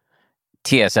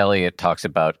 T.S. Eliot talks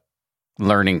about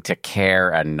learning to care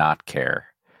and not care.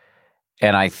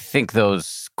 And I think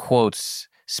those quotes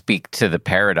speak to the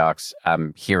paradox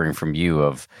I'm hearing from you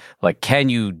of, like, can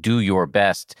you do your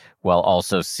best while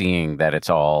also seeing that it's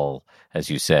all, as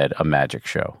you said, a magic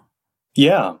show?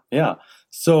 Yeah, yeah.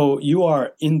 So you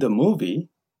are in the movie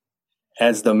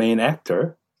as the main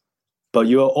actor, but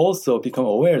you will also become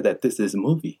aware that this is a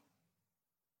movie.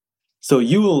 So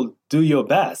you will do your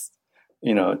best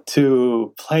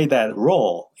to play that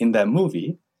role in that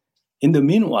movie. In the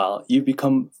meanwhile, you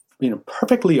become,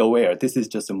 perfectly aware this is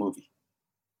just a movie.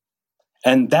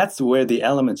 And that's where the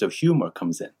element of humor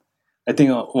comes in. I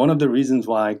think one of the reasons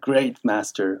why great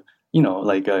master,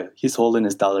 like His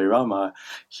Holiness Dalai Lama,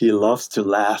 he loves to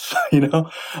laugh,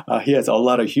 he has a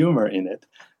lot of humor in it,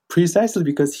 precisely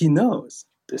because he knows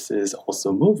this is also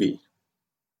a movie.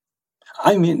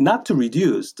 I mean, not to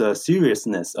reduce the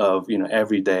seriousness of,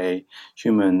 everyday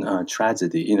human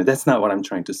tragedy. That's not what I'm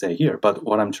trying to say here. But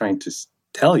what I'm trying to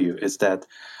tell you is that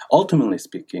ultimately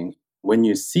speaking, when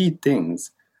you see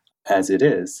things as it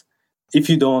is, if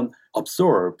you don't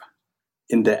absorb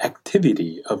in the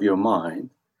activity of your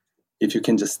mind, if you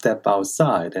can just step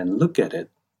outside and look at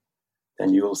it,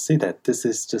 then you will see that this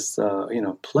is just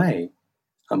play,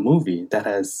 a movie that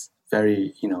has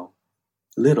very,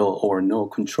 little or no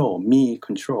control, me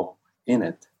control in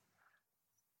it.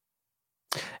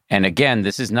 And again,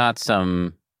 this is not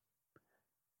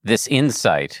this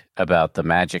insight about the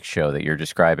magic show that you're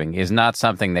describing is not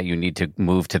something that you need to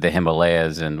move to the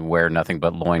Himalayas and wear nothing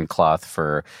but loincloth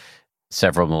for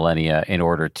several millennia in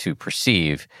order to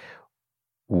perceive.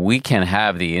 We can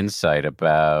have the insight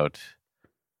about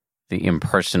the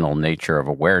impersonal nature of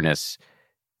awareness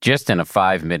just in a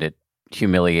 5-minute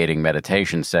humiliating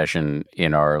meditation session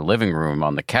in our living room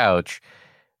on the couch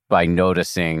by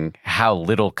noticing how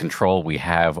little control we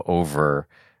have over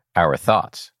our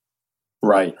thoughts.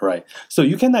 Right. So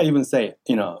you cannot even say,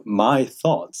 my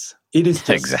thoughts. It is just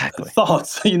exactly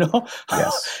thoughts,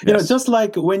 Yes. Just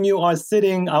like when you are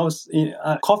sitting out in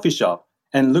a coffee shop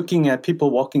and looking at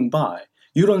people walking by,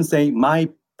 you don't say my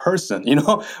person,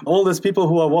 all those people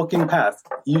who are walking past,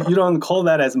 you don't call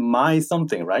that as my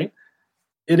something, right?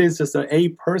 It is just a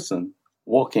person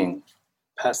walking,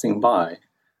 passing by.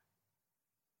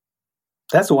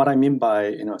 That's what I mean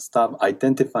by, stop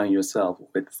identifying yourself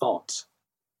with thoughts.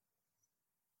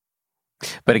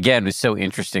 But again, it's so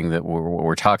interesting that what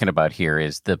we're talking about here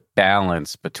is the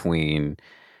balance between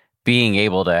being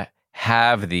able to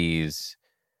have these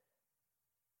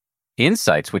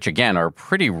insights, which again are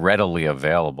pretty readily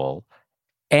available,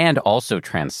 and also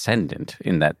transcendent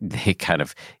in that they kind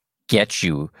of get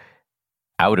you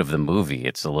out of the movie.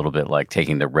 It's a little bit like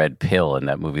taking the red pill in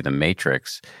that movie, The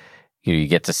Matrix. You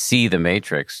get to see the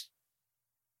Matrix.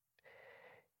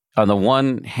 On the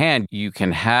one hand, you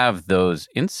can have those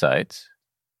insights.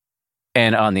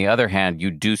 And on the other hand,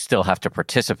 you do still have to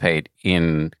participate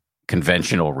in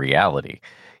conventional reality.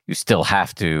 You still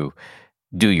have to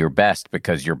do your best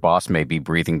because your boss may be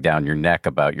breathing down your neck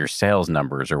about your sales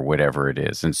numbers or whatever it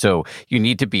is. And so you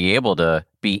need to be able to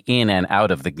be in and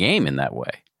out of the game in that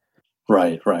way.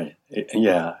 Right.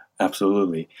 Yeah,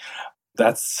 absolutely.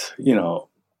 That's,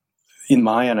 in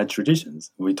Mahayana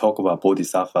traditions, we talk about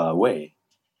Bodhisattva way.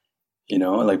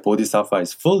 Like Bodhisattva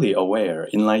is fully aware,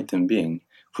 enlightened being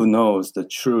who knows the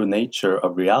true nature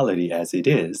of reality as it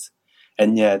is,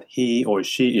 and yet he or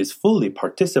she is fully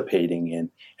participating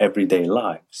in everyday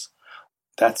lives.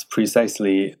 That's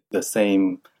precisely the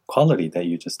same quality that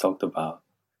you just talked about.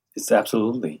 It's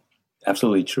absolutely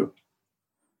true.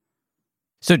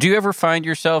 So do you ever find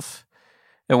yourself,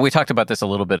 and we talked about this a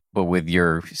little bit, but with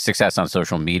your success on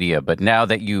social media, but now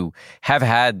that you have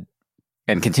had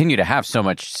and continue to have so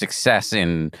much success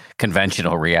in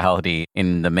conventional reality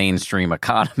in the mainstream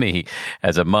economy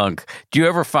as a monk, do you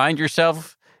ever find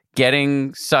yourself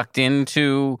getting sucked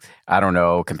into, I don't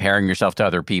know, comparing yourself to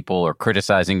other people or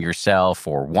criticizing yourself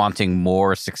or wanting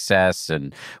more success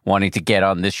and wanting to get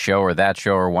on this show or that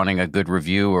show or wanting a good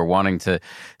review or wanting to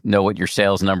know what your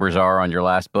sales numbers are on your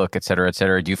last book, et cetera, et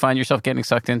cetera? Do you find yourself getting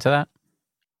sucked into that?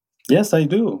 Yes, I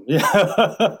do.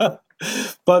 Yeah.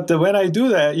 But when I do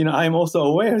that, I'm also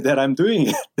aware that I'm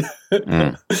doing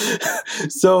it.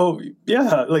 So,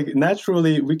 yeah, like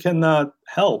naturally, we cannot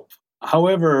help.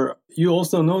 However, you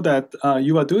also know that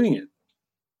you are doing it.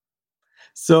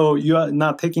 So you are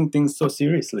not taking things so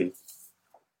seriously.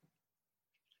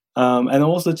 And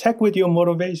also check with your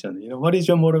motivation. What is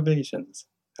your motivations?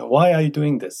 Why are you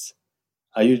doing this?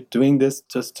 Are you doing this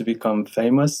just to become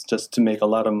famous, just to make a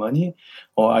lot of money?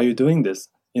 Or are you doing this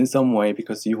in some way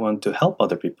because you want to help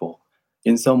other people?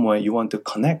 In some way, you want to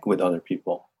connect with other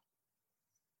people?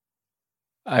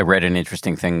 I read an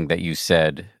interesting thing that you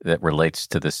said that relates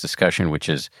to this discussion, which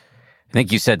is, I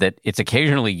think you said that it's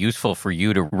occasionally useful for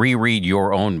you to reread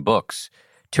your own books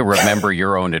to remember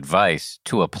your own advice,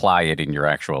 to apply it in your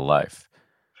actual life.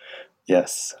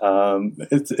 Yes.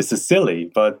 It's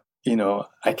silly, but,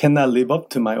 I cannot live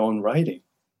up to my own writing.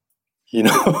 you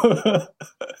know.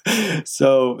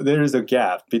 So there is a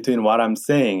gap between what I'm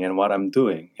saying and what I'm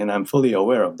doing, and I'm fully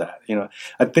aware of that.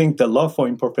 I think the love for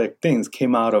imperfect things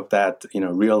came out of that,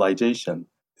 realization.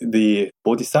 The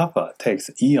bodhisattva takes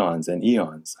eons and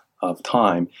eons of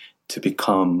time to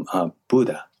become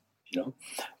Buddha,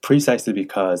 precisely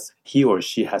because he or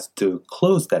she has to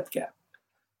close that gap.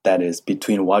 That is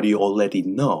between what you already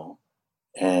know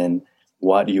and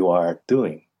what you are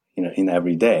doing, in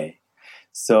every day.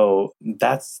 So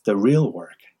that's the real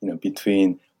work,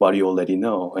 between what you already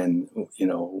know and,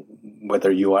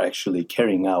 whether you are actually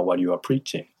carrying out what you are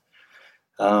preaching.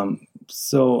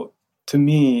 So to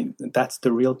me, that's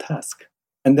the real task.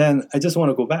 And then I just want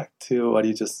to go back to what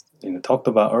you just, talked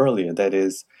about earlier. That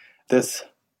is this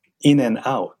in and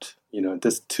out,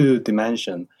 this two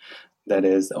dimension. That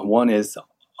is, one is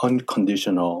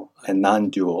unconditional and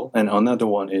non-dual, and another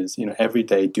one is,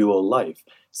 everyday dual life,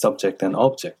 subject and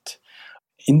object.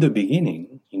 In the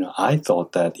beginning, I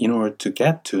thought that in order to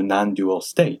get to non-dual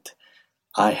state,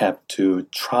 I have to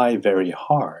try very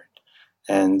hard.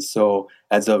 And so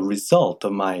as a result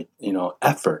of my,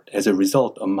 effort, as a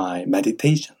result of my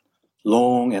meditation,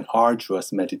 long and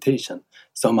arduous meditation,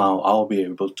 somehow I'll be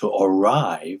able to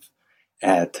arrive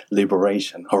at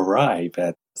liberation, arrive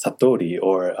at satori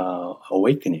or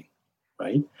awakening,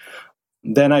 right?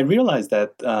 Then I realized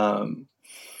that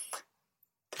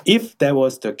if that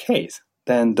was the case,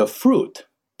 then the fruit,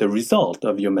 the result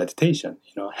of your meditation,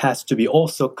 has to be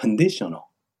also conditional.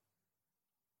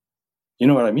 You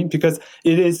know what I mean? Because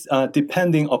it is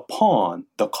depending upon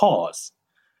the cause,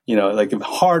 like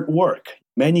hard work,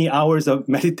 many hours of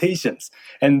meditations.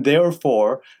 And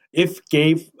therefore, if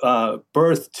gave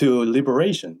birth to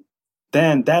liberation,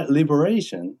 then that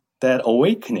liberation, that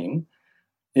awakening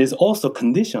is also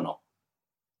conditional.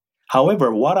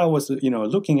 However, what I was,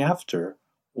 looking after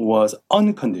was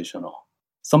unconditional,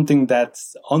 something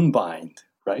that's unbind,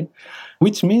 right?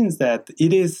 Which means that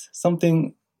it is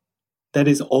something that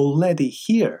is already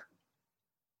here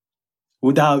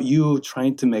without you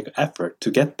trying to make effort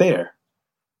to get there,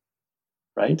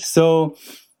 right? So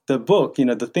the book,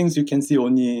 the things you can see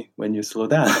only when you slow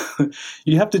down.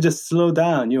 You have to just slow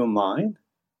down your mind,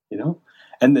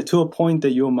 and to a point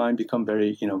that your mind become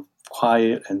very,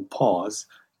 quiet and pause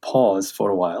for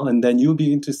a while. And then you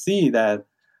begin to see that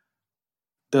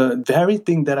the very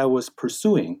thing that I was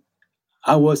pursuing,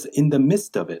 I was in the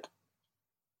midst of it.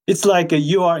 It's like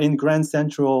you are in Grand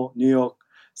Central New York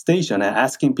Station and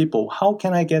asking people, how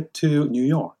can I get to New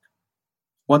York?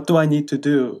 What do I need to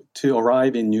do to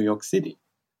arrive in New York City?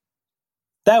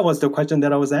 That was the question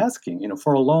that I was asking,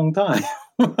 for a long time.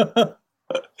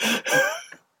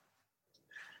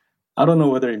 I don't know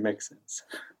whether it makes sense.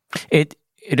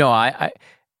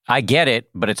 I get it,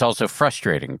 but it's also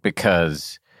frustrating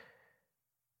because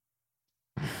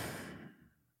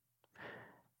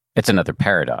it's another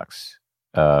paradox.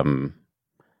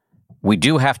 We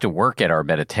do have to work at our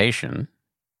meditation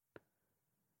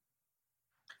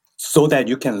so that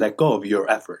you can let go of your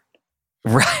effort.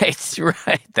 Right.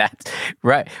 That's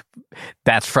right.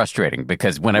 That's frustrating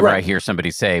because whenever I hear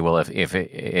somebody say, well,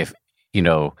 if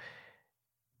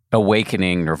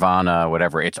awakening, nirvana,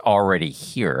 whatever, it's already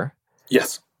here.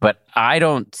 Yes. But I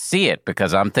don't see it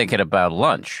because I'm thinking about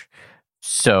lunch.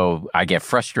 So I get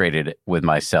frustrated with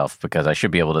myself because I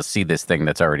should be able to see this thing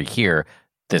that's already here,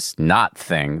 this not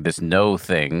thing, this no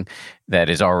thing that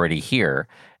is already here.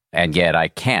 And yet I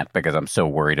can't because I'm so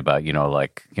worried about,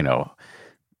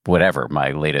 whatever,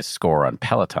 my latest score on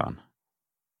Peloton.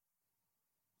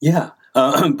 Yeah.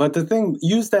 But the thing,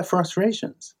 use that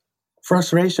frustrations.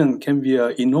 Frustration can be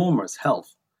an enormous help.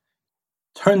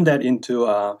 Turn that into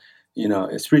a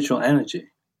spiritual energy.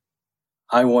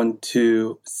 I want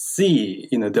to see,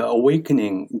 the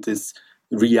awakening, this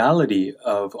reality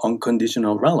of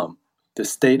unconditional realm, the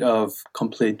state of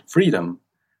complete freedom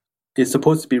is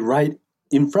supposed to be right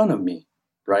in front of me,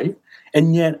 right?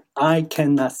 And yet I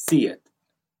cannot see it.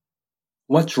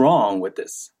 What's wrong with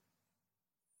this?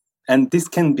 And this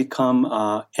can become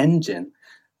an engine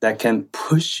that can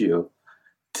push you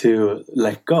to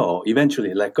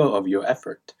eventually let go of your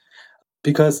effort.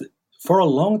 Because for a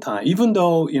long time, even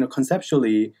though,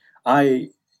 conceptually,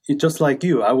 just like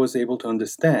you, I was able to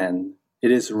understand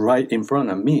it is right in front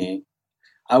of me,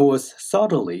 I was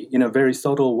subtly, in a very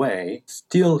subtle way,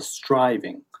 still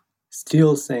striving,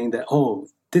 still saying that,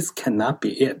 this cannot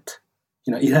be it.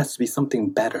 It has to be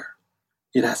something better.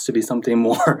 It has to be something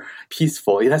more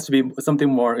peaceful. It has to be something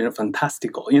more,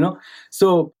 fantastical,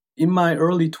 So in my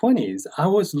early 20s, I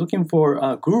was looking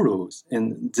for gurus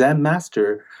and Zen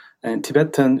master and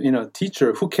Tibetan,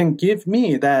 teacher who can give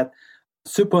me that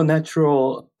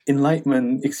supernatural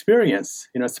enlightenment experience,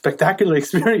 spectacular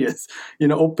experience,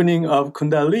 opening of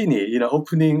Kundalini,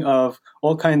 opening of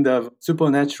all kind of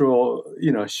supernatural,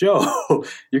 show.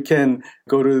 You can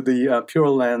go to the Pure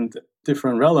Land,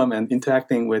 different realm and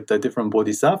interacting with the different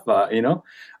bodhisattva,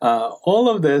 all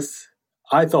of this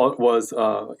I thought was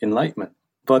enlightenment.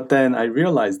 But then I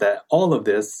realized that all of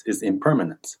this is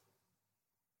impermanent.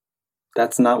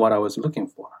 That's not what I was looking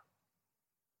for.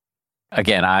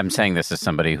 Again, I'm saying this as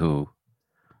somebody who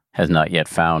has not yet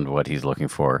found what he's looking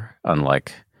for,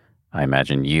 unlike, I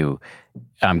imagine, you.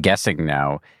 I'm guessing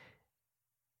now,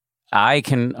 I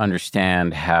can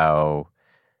understand how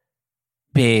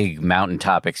big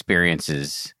mountaintop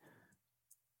experiences,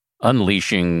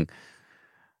 unleashing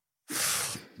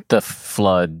the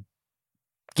flood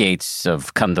gates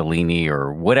of Kundalini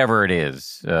or whatever it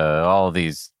is, all of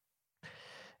these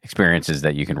experiences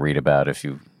that you can read about if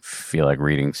you feel like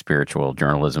reading spiritual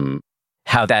journalism,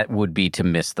 how that would be to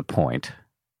miss the point.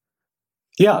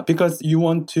 Yeah, because you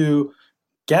want to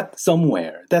get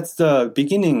somewhere. That's the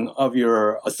beginning of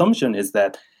your assumption, is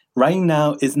that right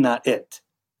now is not it.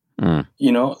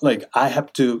 Like I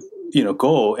have to,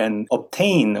 go and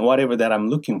obtain whatever that I'm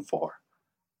looking for.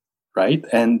 Right?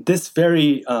 And this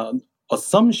very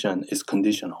assumption is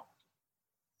conditional.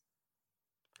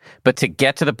 But to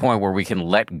get to the point where we can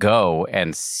let go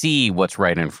and see what's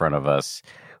right in front of us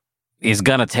is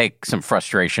going to take some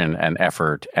frustration and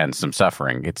effort and some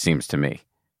suffering, it seems to me.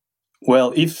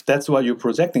 Well, if that's what you're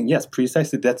projecting, yes,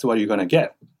 precisely that's what you're going to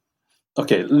get.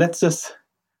 Okay, let's just,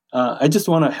 I just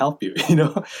want to help you,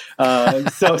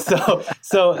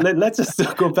 So let's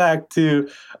just go back to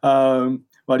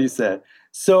what you said.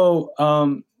 So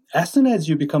as soon as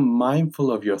you become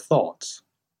mindful of your thoughts,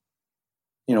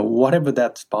 whatever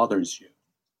that bothers you,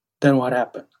 then what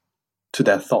happened to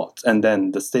that thought and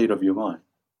then the state of your mind?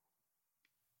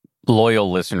 Loyal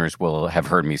listeners will have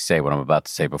heard me say what I'm about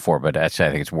to say before, but actually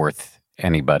I think it's worth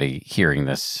anybody hearing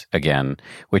this again,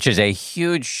 which is a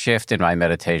huge shift in my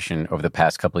meditation over the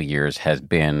past couple of years has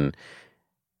been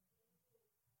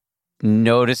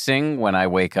noticing when I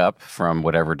wake up from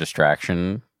whatever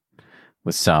distraction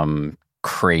with some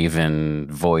craven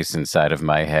voice inside of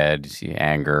my head,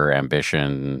 anger,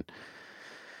 ambition,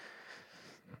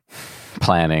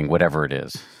 planning, whatever it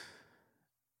is.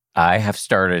 I have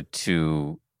started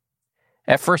to,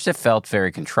 at first it felt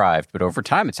very contrived, but over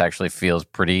time it actually feels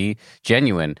pretty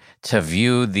genuine to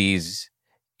view these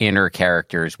inner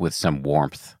characters with some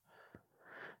warmth.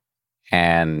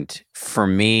 And for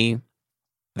me,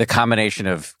 the combination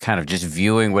of kind of just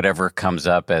viewing whatever comes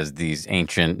up as these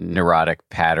ancient neurotic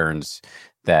patterns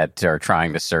that are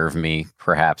trying to serve me,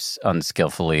 perhaps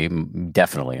unskillfully,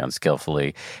 definitely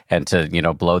unskillfully, and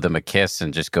to, blow them a kiss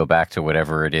and just go back to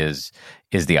whatever it is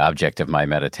the object of my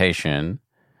meditation,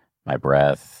 my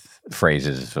breath,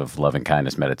 phrases of loving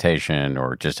kindness meditation,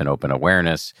 or just an open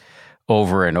awareness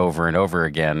over and over and over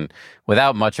again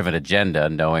without much of an agenda,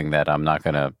 knowing that I'm not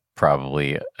going to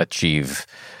probably achieve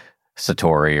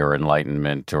Satori or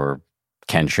enlightenment or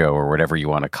Kensho or whatever you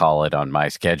want to call it on my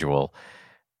schedule.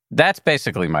 That's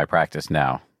basically my practice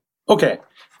now. Okay,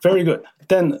 very good.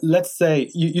 Then let's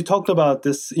say you talked about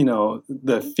this,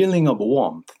 the feeling of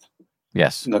warmth.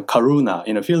 Yes.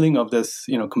 Karuna, feeling of this,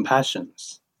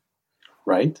 compassions,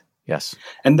 right? Yes.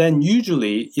 And then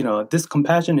usually, this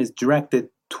compassion is directed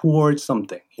towards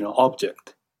something,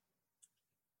 object,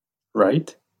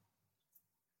 right?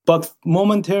 But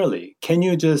momentarily, can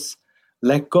you just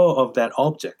let go of that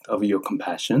object of your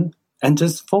compassion and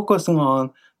just focusing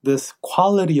on this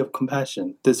quality of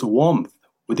compassion, this warmth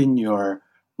within your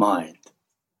mind,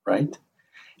 right?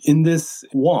 In this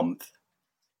warmth,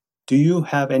 do you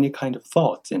have any kind of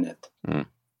thoughts in it?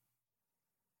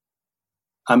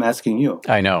 I'm asking you.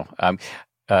 I know. I'm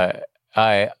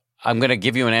going to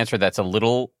give you an answer that's a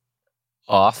little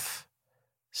off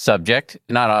subject,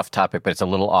 not off topic, but it's a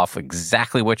little off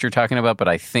exactly what you're talking about, but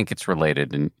I think it's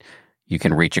related, and you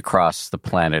can reach across the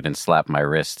planet and slap my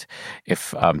wrist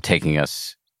if I'm taking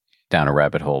us down a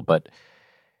rabbit hole. But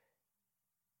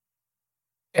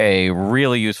a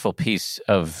really useful piece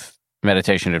of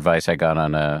meditation advice I got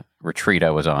on a retreat I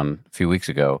was on a few weeks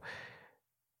ago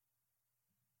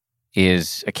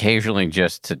is occasionally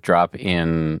just to drop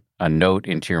in a note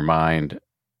into your mind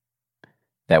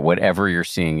that whatever you're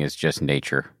seeing is just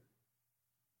nature.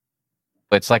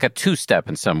 It's like a two-step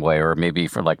in some way, or maybe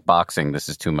for like boxing, this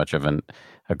is too much of an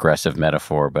aggressive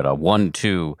metaphor, but a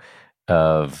 1-2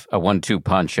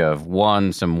 punch of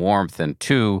 1, some warmth, and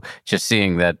 2, just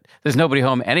seeing that there's nobody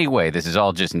home anyway. This is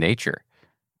all just nature.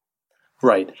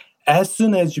 Right. As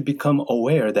soon as you become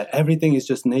aware that everything is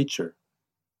just nature,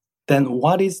 then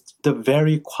what is the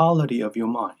very quality of your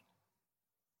mind?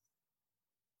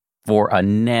 For a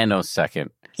nanosecond.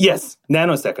 Yes,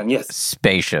 nanosecond, yes.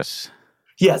 Spacious.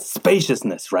 Yes,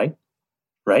 spaciousness, right?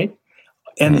 Right?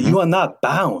 And you are not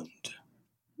bound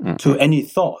to any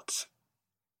thoughts,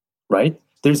 right?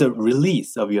 There's a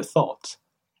release of your thoughts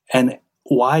and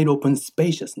wide open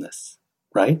spaciousness,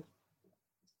 right?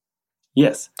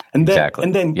 Yes. And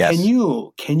Exactly. then Yes.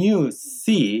 can you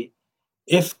see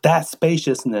if that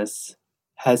spaciousness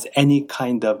has any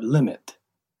kind of limit?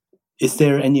 Is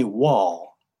there any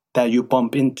wall that you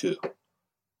bump into?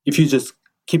 If you just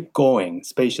keep going,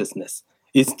 spaciousness,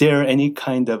 is there any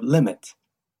kind of limit?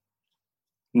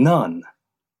 None.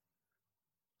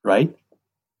 Right?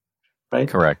 Right?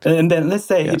 Correct. And then let's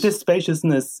say Yes. this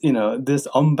spaciousness, this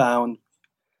unbound,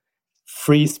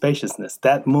 free spaciousness,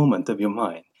 that moment of your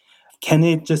mind, can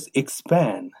it just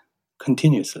expand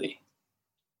continuously?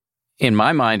 In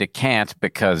my mind, it can't,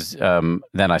 because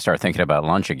then I start thinking about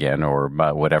lunch again, or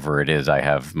about whatever it is I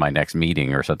have, my next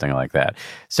meeting or something like that.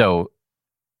 So,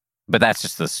 but that's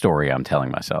just the story I'm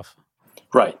telling myself.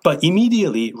 Right. But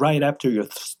immediately, right after your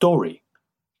story,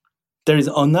 there is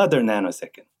another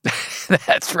nanosecond.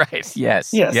 That's right.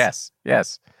 Yes. Yes. Yes.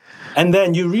 Yes. And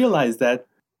then you realize that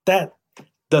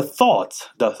the thought,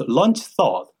 the lunch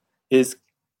thought,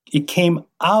 it came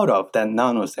out of that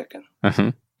nanosecond.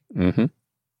 Mm-hmm. Mm-hmm.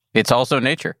 It's also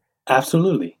nature.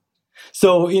 Absolutely.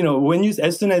 So, when you,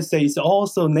 as soon as say it's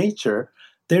also nature,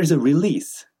 there's a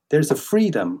release, there's a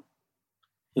freedom.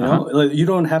 You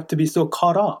don't have to be so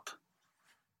caught up.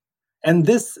 And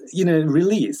this,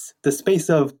 release, the space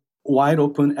of wide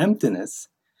open emptiness,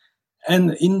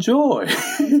 and enjoy.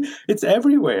 It's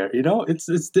everywhere,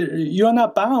 you're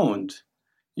not bound.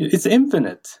 It's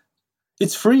infinite.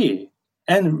 It's free.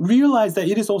 And realize that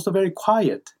it is also very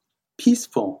quiet,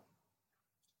 peaceful.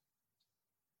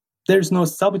 There's no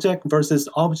subject versus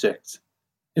object.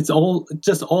 It's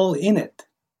all in it.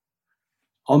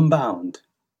 Unbound.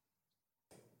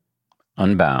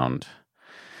 Unbound.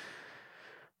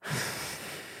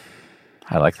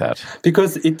 I like that.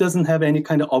 Because it doesn't have any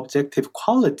kind of objective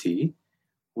quality,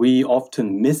 we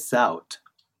often miss out.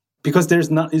 Because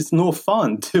it's no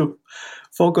fun to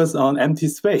focus on empty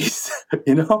space,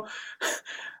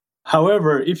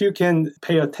 However, if you can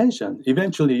pay attention,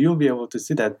 eventually you'll be able to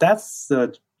see that that's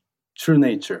the true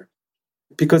nature.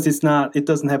 Because it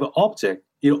doesn't have an object,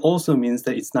 it also means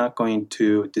that it's not going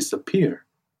to disappear.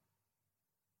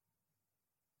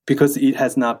 Because it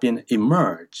has not been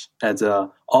emerged as an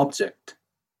object,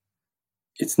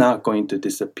 it's not going to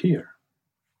disappear.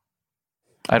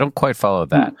 I don't quite follow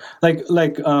that.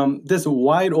 Like this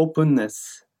wide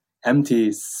openness,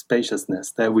 empty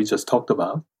spaciousness that we just talked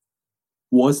about.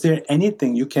 Was there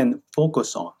anything you can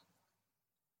focus on?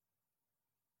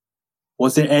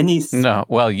 Was there any? No.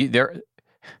 Well, you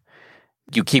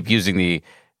keep using the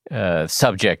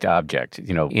subject object.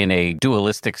 In a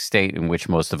dualistic state in which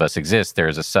most of us exist,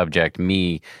 there's a subject,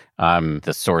 me. I'm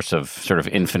the source of sort of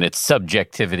infinite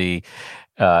subjectivity,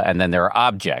 and then there are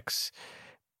objects.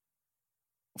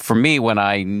 For me, when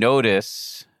I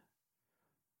notice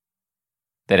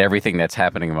that everything that's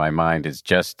happening in my mind is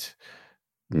just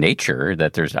nature,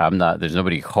 that there's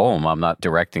nobody home, I'm not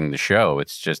directing the show,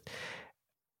 it's just,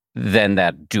 then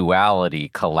that duality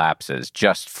collapses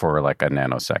just for like a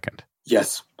nanosecond.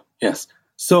 Yes.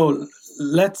 So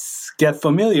let's get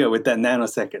familiar with that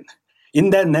nanosecond. In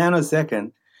that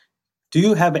nanosecond, do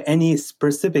you have any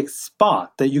specific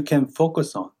spot that you can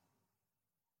focus on?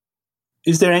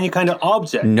 Is there any kind of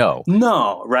object?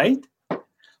 No, right?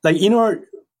 Like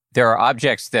there are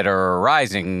objects that are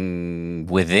arising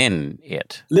within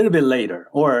it. A little bit later,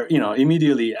 or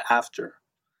immediately after.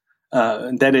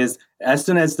 That is, as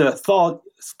soon as the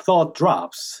thought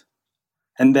drops,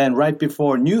 and then right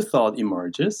before new thought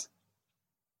emerges,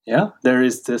 there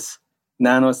is this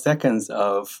nanoseconds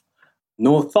of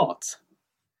no thoughts.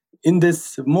 In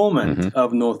this moment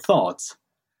of no thoughts,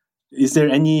 is there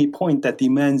any point that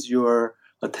demands your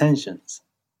attentions?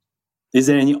 Is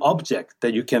there any object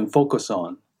that you can focus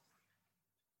on?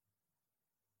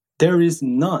 There is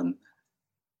none.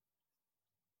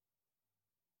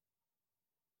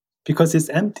 Because it's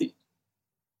empty.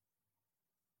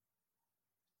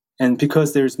 And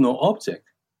because there's no object,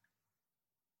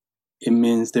 it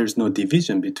means there's no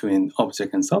division between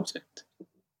object and subject.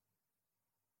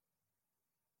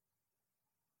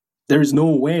 There is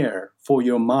nowhere for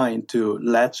your mind to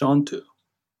latch onto.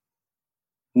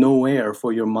 Nowhere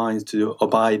for your mind to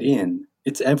abide in.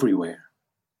 It's everywhere.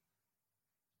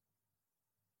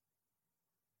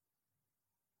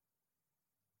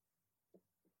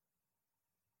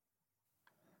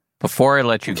 Before I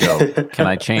let you go, can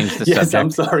I change the Yes, subject? I'm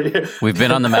sorry. We've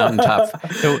been on the mountaintop.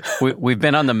 We've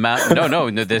been on the mountain. No,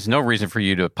 there's no reason for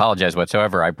you to apologize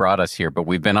whatsoever. I brought us here, but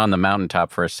we've been on the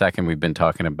mountaintop for a second. We've been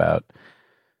talking about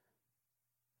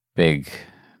big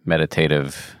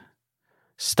meditative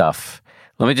stuff.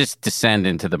 Let me just descend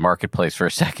into the marketplace for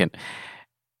a second.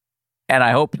 And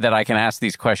I hope that I can ask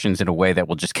these questions in a way that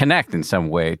will just connect in some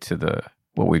way to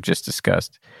what we've just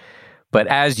discussed. But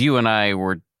as you and I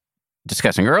were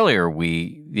discussing earlier,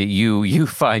 you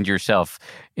find yourself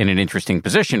in an interesting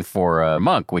position for a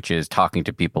monk, which is talking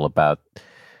to people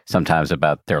sometimes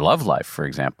about their love life, for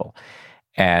example.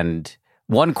 And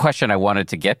one question I wanted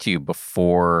to get to you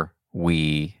before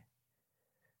we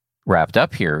wrapped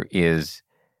up here is,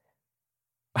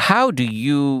 how do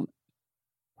you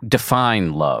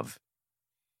define love?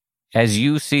 As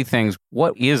you see things,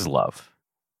 what is love?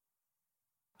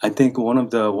 I think one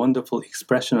of the wonderful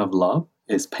expression of love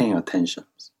is paying attention.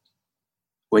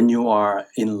 When you are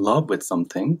in love with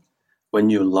something, when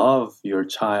you love your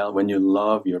child, when you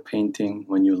love your painting,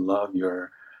 when you love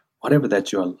your whatever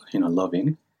that you're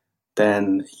loving,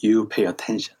 then you pay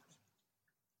attention.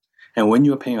 And when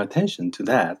you're paying attention to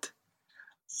that,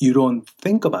 you don't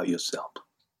think about yourself.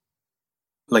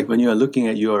 Like when you're looking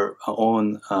at your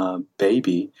own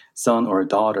baby, son or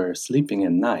daughter sleeping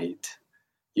at night,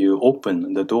 you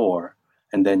open the door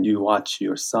and then you watch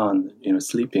your son,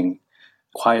 sleeping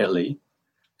quietly,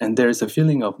 and there's a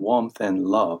feeling of warmth and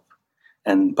love.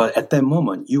 But at that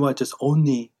moment, you are just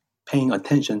only paying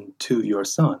attention to your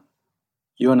son.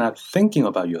 You are not thinking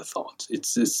about your thoughts.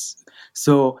 It's just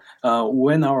so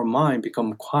when our mind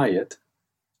become quiet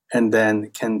and then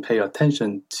can pay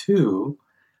attention to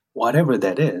whatever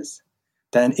that is,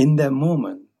 then in that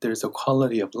moment, there's a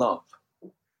quality of love.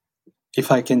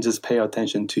 If I can just pay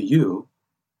attention to you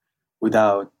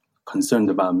without concerned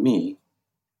about me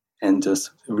and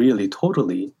just really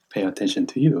totally pay attention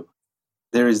to you,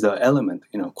 there is the element,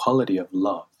 quality of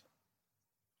love.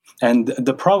 And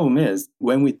the problem is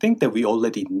when we think that we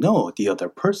already know the other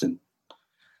person,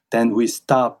 then we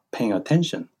stop paying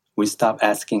attention. We stop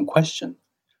asking questions.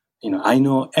 I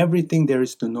know everything there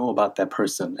is to know about that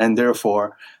person, and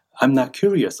therefore I'm not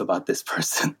curious about this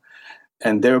person.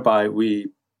 And thereby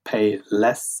we pay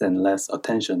less and less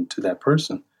attention to that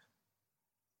person.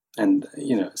 And,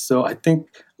 so I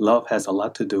think love has a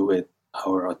lot to do with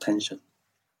our attention.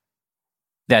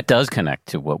 That does connect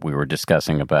to what we were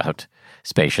discussing about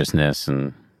spaciousness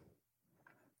and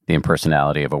the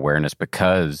impersonality of awareness,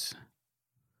 because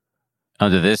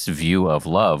under this view of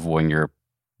love, when you're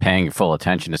paying full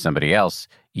attention to somebody else,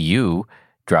 you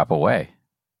drop away.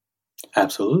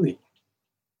 Absolutely.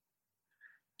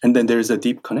 And then there's a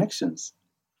deep connections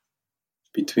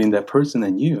between that person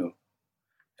and you.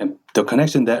 And the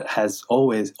connection that has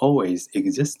always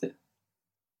existed.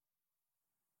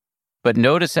 But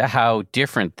notice how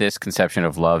different this conception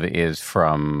of love is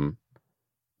from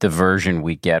the version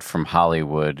we get from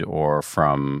Hollywood or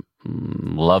from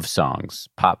love songs,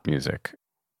 pop music,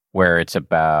 where it's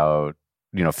about,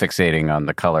 fixating on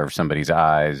the color of somebody's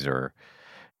eyes or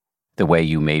the way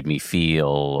you made me feel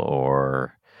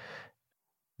or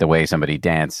the way somebody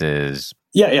dances.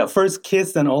 Yeah. First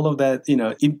kiss and all of that,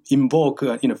 invoke,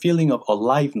 feeling of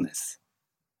aliveness,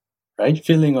 right?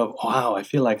 Feeling of, wow, I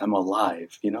feel like I'm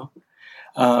alive,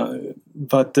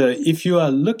 But if you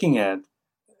are looking at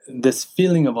this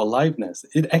feeling of aliveness,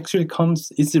 it actually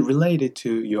it's related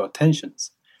to your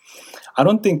attentions. I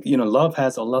don't think, love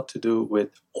has a lot to do with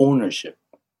ownership.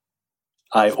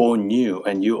 I own you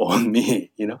and you own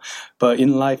me, But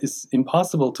in life, it's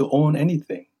impossible to own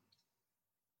anything.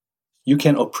 You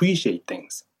can appreciate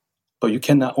things, but you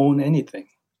cannot own anything.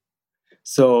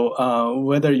 So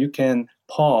whether you can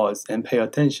pause and pay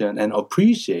attention and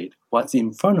appreciate what's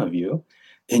in front of you,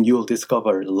 and you'll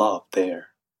discover love there.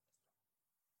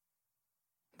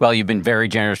 Well, you've been very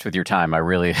generous with your time. I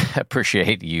really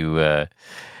appreciate you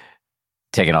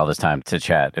taking all this time to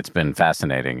chat. It's been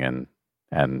fascinating,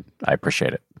 and I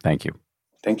appreciate it. Thank you.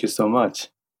 Thank you so much.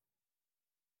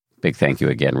 Big thank you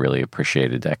again. Really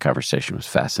appreciated that conversation. It was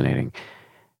fascinating.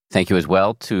 Thank you as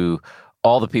well to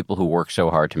all the people who work so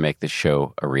hard to make this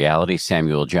show a reality.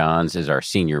 Samuel Johns is our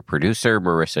senior producer.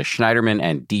 Marissa Schneiderman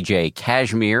and DJ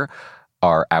Kashmir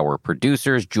are our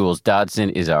producers. Jules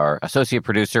Dodson is our associate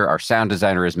producer. Our sound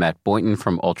designer is Matt Boynton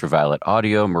from Ultraviolet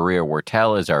Audio. Maria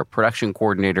Wortel is our production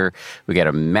coordinator. We get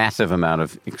a massive amount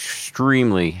of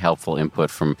extremely helpful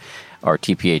input from our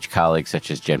TPH colleagues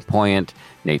such as Jen Poyant,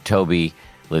 Nate Toby,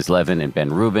 Liz Levin, and Ben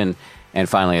Rubin. And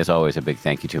finally, as always, a big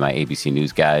thank you to my ABC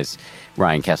News guys,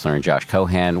 Ryan Kessler and Josh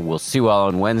Cohan. We'll see you all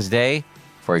on Wednesday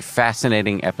for a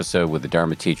fascinating episode with a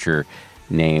Dharma teacher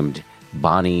named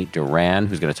Bonnie Duran,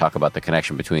 who's going to talk about the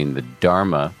connection between the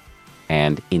Dharma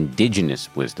and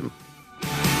indigenous wisdom.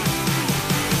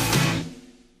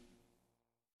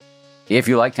 If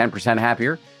you like 10%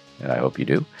 Happier, and I hope you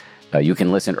do, you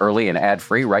can listen early and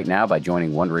ad-free right now by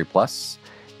joining Wondery Plus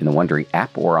in the Wondery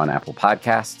app or on Apple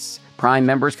Podcasts. Prime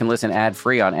members can listen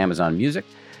ad-free on Amazon Music.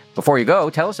 Before you go,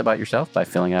 tell us about yourself by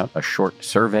filling out a short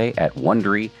survey at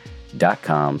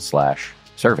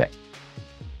Wondery.com/survey.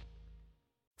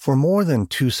 For more than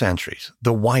 2 centuries,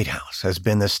 the White House has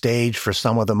been the stage for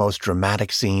some of the most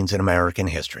dramatic scenes in American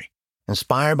history.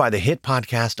 Inspired by the hit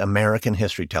podcast American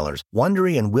History Tellers,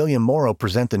 Wondery and William Morrow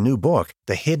present the new book,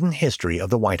 The Hidden History of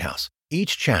the White House.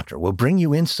 Each chapter will bring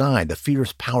you inside the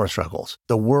fierce power struggles,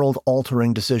 the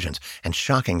world-altering decisions, and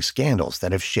shocking scandals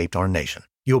that have shaped our nation.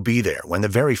 You'll be there when the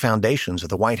very foundations of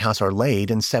the White House are laid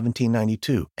in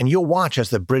 1792, and you'll watch as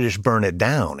the British burn it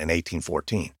down in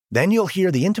 1814. Then you'll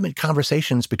hear the intimate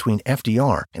conversations between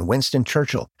FDR and Winston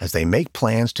Churchill as they make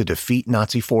plans to defeat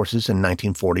Nazi forces in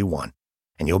 1941.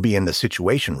 And you'll be in the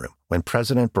Situation Room when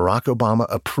President Barack Obama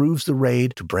approves the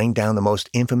raid to bring down the most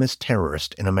infamous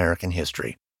terrorist in American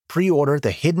history. Pre-order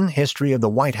The Hidden History of the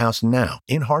White House now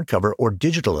in hardcover or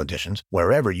digital editions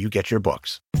wherever you get your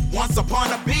books. Once upon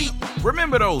a beat.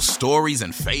 Remember those stories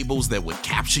and fables that would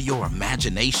capture your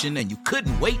imagination and you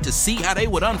couldn't wait to see how they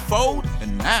would unfold?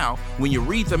 And now, when you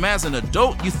read them as an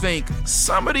adult, you think,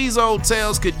 some of these old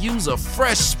tales could use a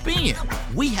fresh spin.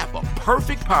 We have a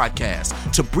perfect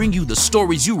podcast to bring you the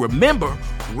stories you remember,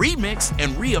 remix,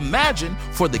 and reimagine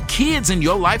for the kids in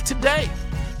your life today.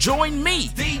 Join me,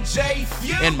 DJ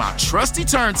Few, and my trusty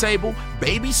turntable,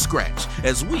 Baby Scratch,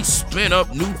 as we spin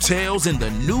up new tales in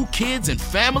the New Kids and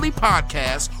Family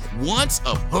podcast, Once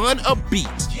Upon a Beat.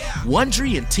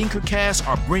 Wondery and Tinkercast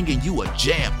are bringing you a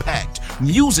jam-packed,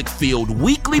 music-filled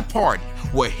weekly party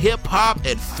where hip-hop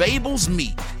and fables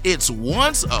meet. It's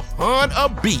Once Upon a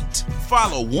Beat.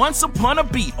 Follow Once Upon a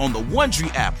Beat on the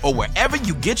Wondery app or wherever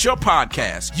you get your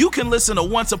podcasts. You can listen to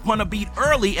Once Upon a Beat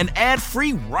early and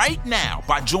ad-free right now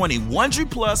by joining Wondery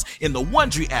Plus in the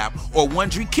Wondery app or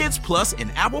Wondery Kids Plus in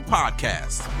Apple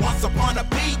Podcasts. Once Upon a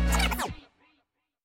Beat.